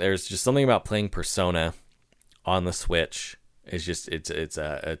 there's just something about playing Persona on the Switch is just it's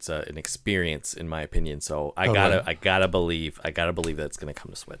an experience, in my opinion. So I gotta believe that it's gonna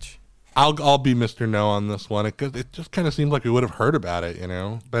come to Switch. I'll be Mr. No on this one. It just kind of seems like we would have heard about it,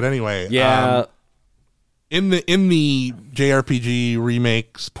 But anyway, yeah. In the JRPG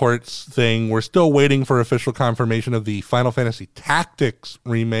remakes ports thing, we're still waiting for official confirmation of the Final Fantasy Tactics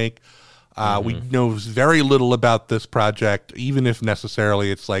remake. We know very little about this project, even if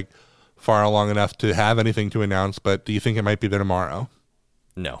necessarily it's like far along enough to have anything to announce. But do you think it might be there tomorrow?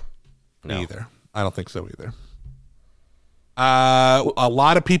 No. Either. I don't think so either. A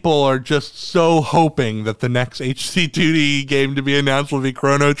lot of people are just so hoping that the next HC2D game to be announced will be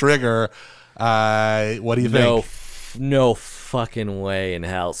Chrono Trigger. What do you think? No fucking way in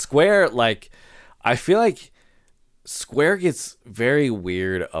hell. Square, I feel like Square gets very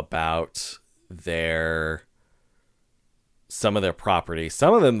weird about some of their properties.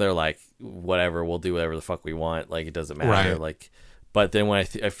 Some of them, they're like, whatever, we'll do whatever the fuck we want. Like, it doesn't matter. Right. But then when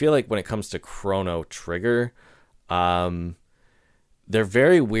I feel like when it comes to Chrono Trigger, they're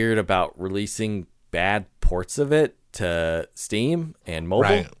very weird about releasing bad ports of it to Steam and mobile.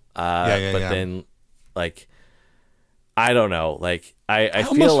 Right. Then, I don't know. I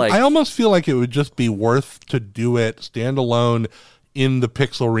almost feel like it would just be worth to do it standalone in the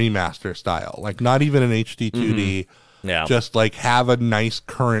pixel remaster style. Like, not even an HD 2D. Yeah. Just have a nice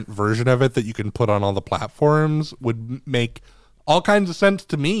current version of it that you can put on all the platforms would make all kinds of sense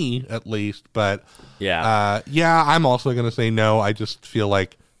to me, at least. But I'm also going to say no. I just feel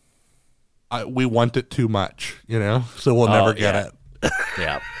like we want it too much, so we'll never get it.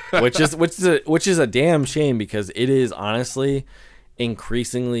 Yeah, which is a damn shame, because it is honestly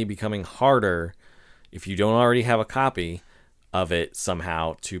increasingly becoming harder, if you don't already have a copy of it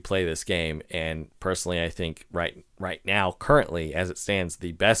somehow, to play this game. And personally, I think right now, currently as it stands,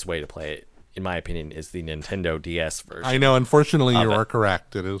 the best way to play it, in my opinion, is the Nintendo DS version. I know, unfortunately, you are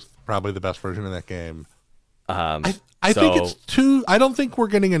correct. It is probably the best version of that game. I think it's too. I don't think we're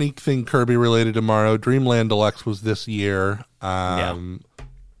getting anything Kirby related tomorrow. Dreamland Deluxe was this year.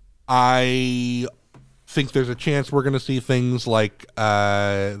 I think there's a chance we're going to see things like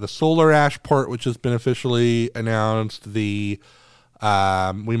the Solar Ash port, which has been officially announced. We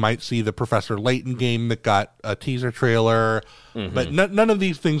might see the Professor Layton game that got a teaser trailer. But none of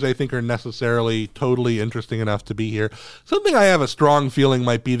these things I think are necessarily totally interesting enough to be here. Something I have a strong feeling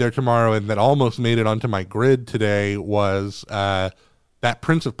might be there tomorrow, and that almost made it onto my grid today, was that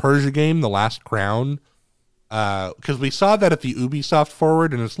Prince of Persia game, The Last Crown. Because we saw that at the Ubisoft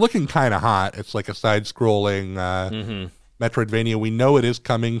Forward, and it's looking kind of hot. It's like a side-scrolling Metroidvania. We know it is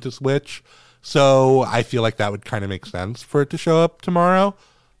coming to Switch, so I feel like that would kind of make sense for it to show up tomorrow.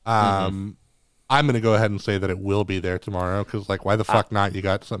 I'm going to go ahead and say that it will be there tomorrow, because, why the fuck not? You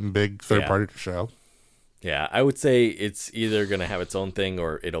got something big third-party to show. Yeah, I would say it's either going to have its own thing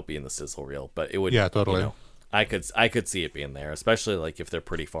or it'll be in the sizzle reel, but it would. Yeah, totally. I could see it being there, especially if they're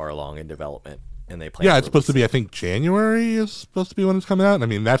pretty far along in development. And they plan. Yeah, it's supposed to be. I think January is supposed to be when it's coming out. I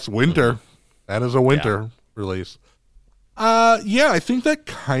mean, that's winter. That is a winter release. I think that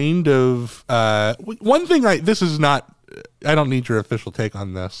kind of one thing. This is not. I don't need your official take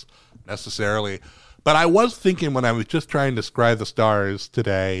on this necessarily, but I was thinking when I was just trying to scry the stars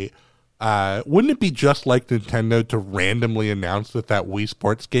today. Wouldn't it be just like Nintendo to randomly announce that Wii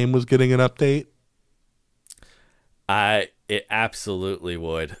Sports game was getting an update? It absolutely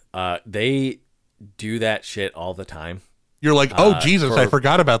would. They do that shit all the time. You're like, oh, Jesus, I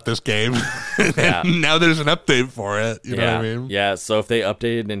forgot about this game. And now there's an update for it. You know what I mean? Yeah, so if they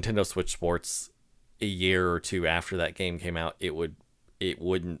updated Nintendo Switch Sports a year or two after that game came out, it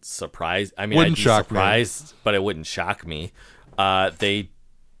wouldn't surprise. I mean, I'd be surprised, but it wouldn't shock me. They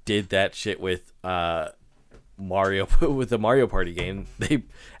did that shit with Mario with the Mario Party game. They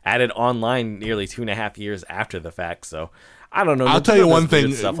added online nearly 2.5 years after the fact, so I don't know. I'll tell you one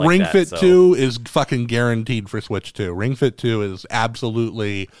thing. Ring Fit 2 is fucking guaranteed for Switch 2. Ring Fit 2 is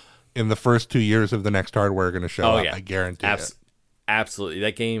absolutely in the first 2 years of the next hardware going to show up. Yeah. I guarantee it. Absolutely.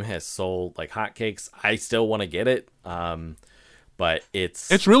 That game has sold like hotcakes. I still want to get it. But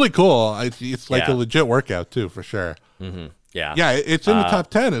it's really cool. It's like a legit workout too, for sure. Mm-hmm. Yeah. Yeah, it's in the top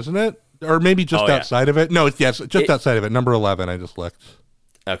 10, isn't it? or maybe just yeah. outside of it. No, just outside of it. Number 11. I just looked.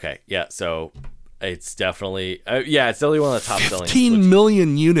 Okay, yeah. So it's definitely, it's definitely one of the top selling. 15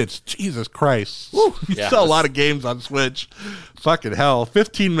 million units. Jesus Christ. You sell a lot of games on Switch. Fucking hell.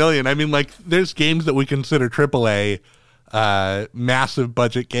 15 million. I mean, like, there's games that we consider AAA, massive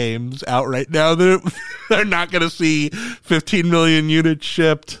budget games out right now that they're not going to see 15 million units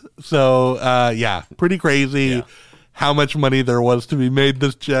shipped. So, pretty crazy. Yeah. How much money there was to be made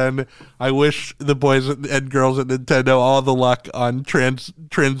this gen. I wish the boys and girls at Nintendo all the luck on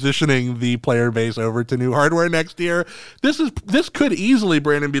transitioning the player base over to new hardware next year. This could easily,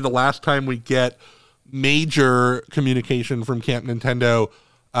 Brandon, be the last time we get major communication from Camp Nintendo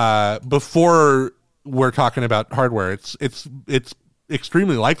before we're talking about hardware. It's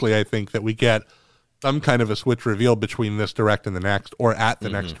extremely likely, I think, that we get some kind of a Switch reveal between this Direct and the next, or at the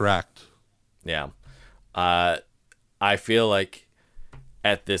next Direct. Yeah. I feel like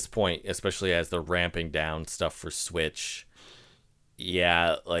at this point, especially as they're ramping down stuff for Switch,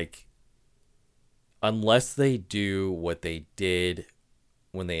 like, unless they do what they did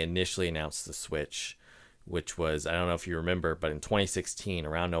when they initially announced the Switch, which was, I don't know if you remember, but in 2016,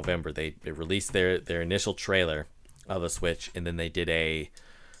 around November, they released their initial trailer of the Switch, and then they did a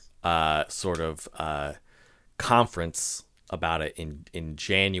conference about it in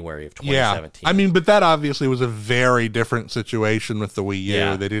January of 2017. Yeah, I mean, but that obviously was a very different situation with the Wii U.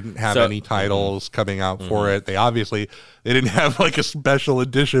 Yeah. They didn't have any titles coming out for it. They didn't have like a special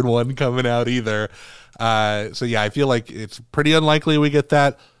edition one coming out either. So yeah, I feel like it's pretty unlikely we get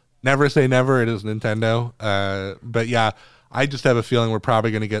that. Never say never. It is Nintendo. But yeah, I just have a feeling we're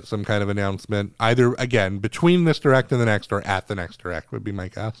probably going to get some kind of announcement either, again, between this Direct and the next, or at the next Direct would be my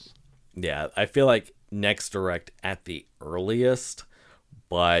guess. Yeah, I feel like next Direct at the earliest,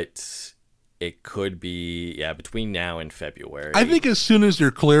 but it could be between now and February. I think as soon as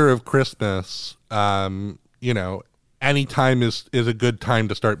you're clear of Christmas, any time is a good time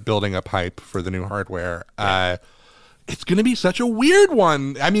to start building up hype for the new hardware. It's going to be such a weird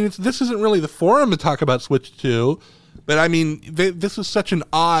one. I mean, this isn't really the forum to talk about Switch 2, but I mean, this is such an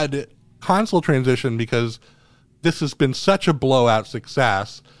odd console transition because this has been such a blowout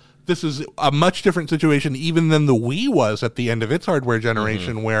success. This is a much different situation even than the Wii was at the end of its hardware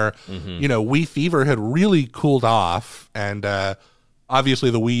generation, where, Wii fever had really cooled off, and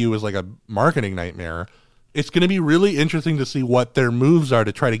obviously the Wii U was like a marketing nightmare. It's going to be really interesting to see what their moves are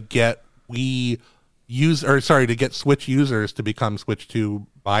to try to get to get Switch users to become Switch 2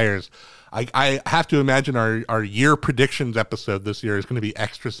 buyers. I have to imagine our year predictions episode this year is going to be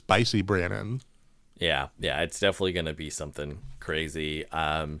extra spicy, Brandon. Yeah, it's definitely going to be something crazy.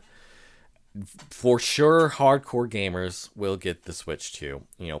 For sure, hardcore gamers will get the Switch 2.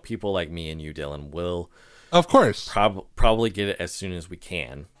 People like me and you, Dylan, will, of course, probably get it as soon as we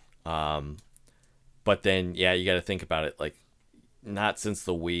can. But then, you got to think about it. Like, not since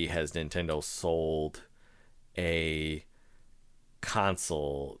the Wii has Nintendo sold a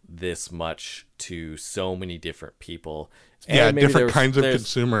console this much to so many different people. And different kinds of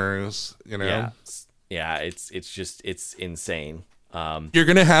consumers. It's insane. You're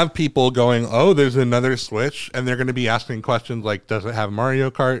going to have people going, oh, there's another Switch, and they're going to be asking questions like, does it have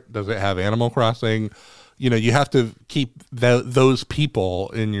Mario Kart? Does it have Animal Crossing? You have to keep those people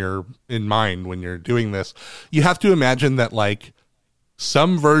in mind when you're doing this. You have to imagine that, like,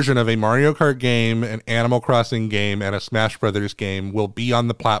 some version of a Mario Kart game, an Animal Crossing game, and a Smash Brothers game will be on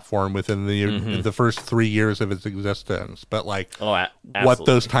the platform within the first 3 years of its existence. But, like, what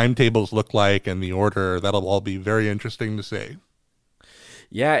those timetables look like and the order, that'll all be very interesting to see.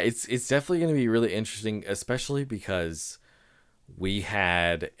 Yeah, it's definitely going to be really interesting, especially because we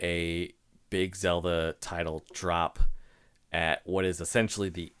had a big Zelda title drop at what is essentially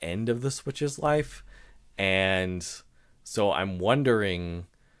the end of the Switch's life. And so I'm wondering,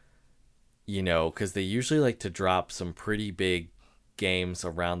 because they usually like to drop some pretty big games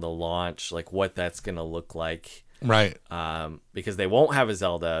around the launch, like what that's going to look like. Right. Because they won't have a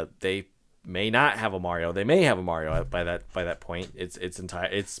Zelda. They may not have a Mario. They may have a Mario by that point.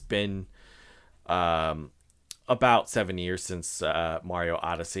 It's been about 7 years since Mario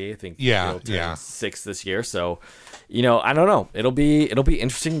Odyssey. I think it'll turn 6 this year. So, I don't know. It'll be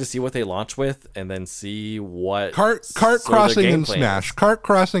interesting to see what they launch with, and then see what Kart Crossing and Smash. Kart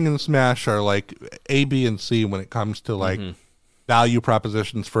Crossing and Smash are like A, B, and C when it comes to like value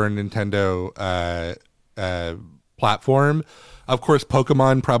propositions for a Nintendo platform. Of course,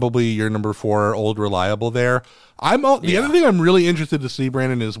 Pokemon, probably your number 4 old reliable there. The other thing I'm really interested to see,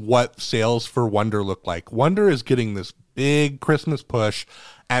 Brandon, is what sales for Wonder look like. Wonder is getting this big Christmas push,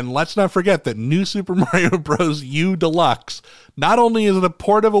 And let's not forget that New Super Mario Bros. U Deluxe, not only is it a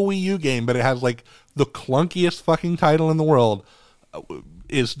port of a Wii U game, but it has like the clunkiest fucking title in the world,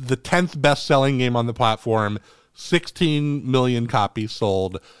 is the 10th best-selling game on the platform, 16 million copies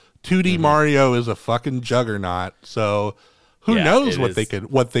sold. 2D Mario is a fucking juggernaut. So who knows what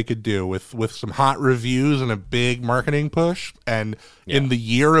they could do with some hot reviews and a big marketing push. And in the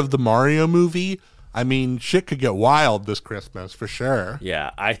year of the Mario movie, I mean, shit could get wild this Christmas for sure.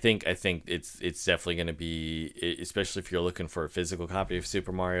 Yeah, I think it's definitely going to be, especially if you're looking for a physical copy of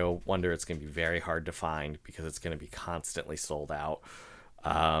Super Mario Wonder, it's going to be very hard to find because it's going to be constantly sold out.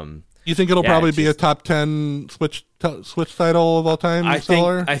 You think it'll probably be a top 10 Switch title of all time?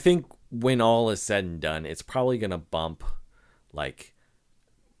 I think when all is said and done, it's probably going to bump like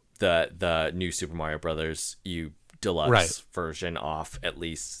the new Super Mario Brothers U Deluxe version off, at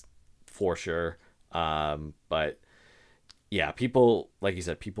least for sure. But yeah, people, like you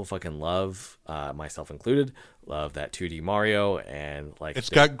said, people fucking love, myself included, love that 2D Mario, and like it's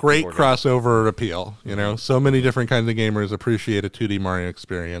got great crossover appeal. You know, so many different kinds of gamers appreciate a 2D Mario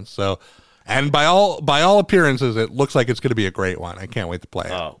experience. So, and by all appearances, it looks like it's going to be a great one. I can't wait to play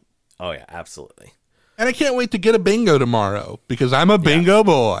it. Oh yeah, absolutely. And I can't wait to get a bingo tomorrow because I'm a bingo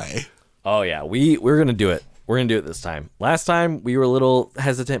boy. Oh yeah, we're gonna do it. We're gonna do it this time. Last time we were a little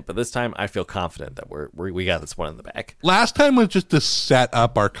hesitant, but this time I feel confident that we got this one in the bag. Last time was just to set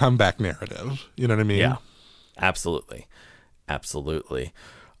up our comeback narrative. You know what I mean? Yeah, absolutely.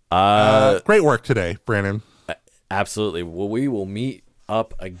 Great work today, Brandon. Absolutely. Well, we will meet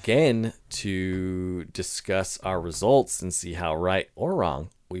up again to discuss our results and see how right or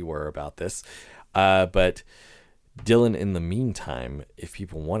wrong we were about this. But Dylan, in the meantime, if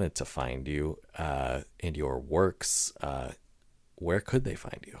people wanted to find you and your works, where could they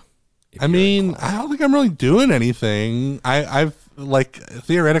find you? I mean, I don't think I'm really doing anything. I've like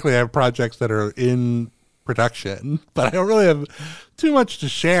theoretically I have projects that are in production, but I don't really have too much to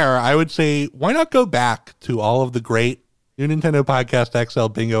share. I would say, why not go back to all of the great New Nintendo Podcast XL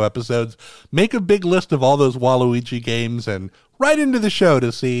Bingo episodes, make a big list of all those Waluigi games, and write into the show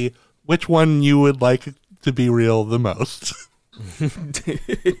to see which one you would like to be real the most.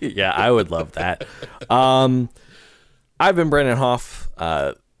 Yeah, I would love that. I've been Brandon Hoff.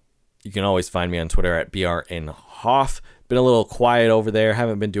 You can always find me on Twitter at BRNHoff. Been a little quiet over there.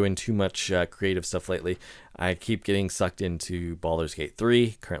 Haven't been doing too much creative stuff lately. I keep getting sucked into Baldur's Gate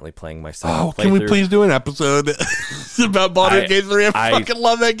 3. Currently playing my second playthrough. Can we please do an episode about Baldur's Gate 3? I fucking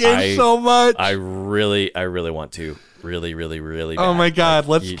love that game so much. I really want to. Really bad. Oh my god,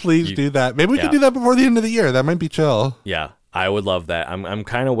 let's please do that. Maybe we can do that before the end of the year. That might be chill. Yeah, I would love that. I'm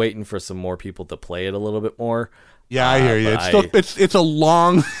kind of waiting for some more people to play it a little bit more. Yeah, I hear you. It's a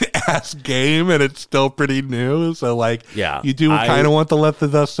long ass game and it's still pretty new. So like, you do kind of want to let the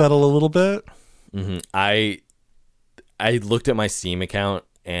dust settle a little bit. Mm-hmm. I looked at my Steam account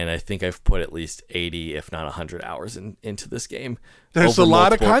and I think I've put at least 80, if not 100 hours into this game. There's a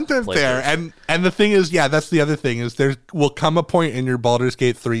lot of content there. And the thing is, that's the other thing is there will come a point in your Baldur's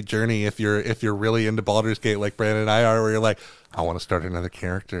Gate 3 journey if you're really into Baldur's Gate like Brandon and I are, where you're like, I want to start another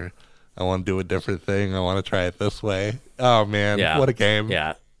character. I want to do a different thing. I want to try it this way. Oh man, what a game.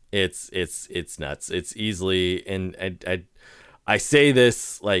 Yeah. It's nuts. It's easily, and I say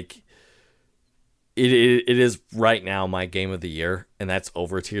this like it is right now my game of the year, and that's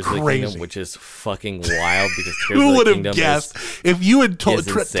over Tears of the Kingdom, which is fucking wild because Tears Who of the would Kingdom have guessed if you had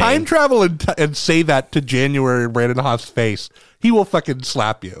time travel and say that to January in Brandon Hoff's face, he will fucking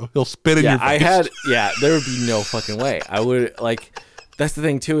slap you. He'll spit in your face. There would be no fucking way. I would like. That's the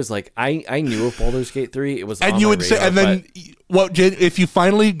thing too, is like I knew of Baldur's Gate 3. It was and on you my would radar, say, and then if you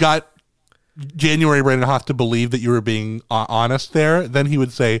finally got January Brandon Hoff to believe that you were being honest there, then he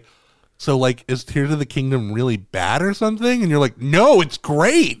would say, so like, is Tears of the Kingdom really bad or something? And you're like, no, it's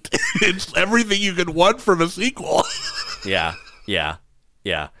great. It's everything you could want from a sequel. Yeah.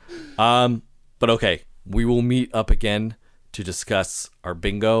 But okay, we will meet up again to discuss our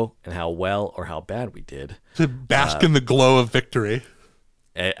bingo and how well or how bad we did. To bask in the glow of victory.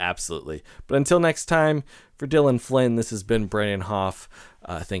 Absolutely. But until next time, for Dylan Flynn, this has been Brandon Hoff.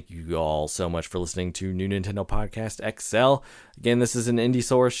 Thank you all so much for listening to New Nintendo Podcast XL. Again, this is an Indie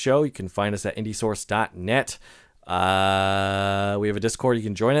Source show. You can find us at indiesource.net. We have a Discord. You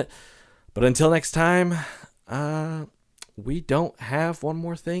can join it. But until next time, we don't have one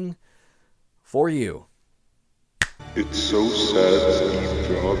more thing for you. It's so sad Steve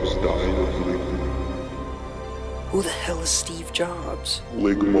Jobs died of ligma. Who the hell is Steve Jobs?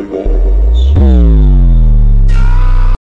 Ligma balls.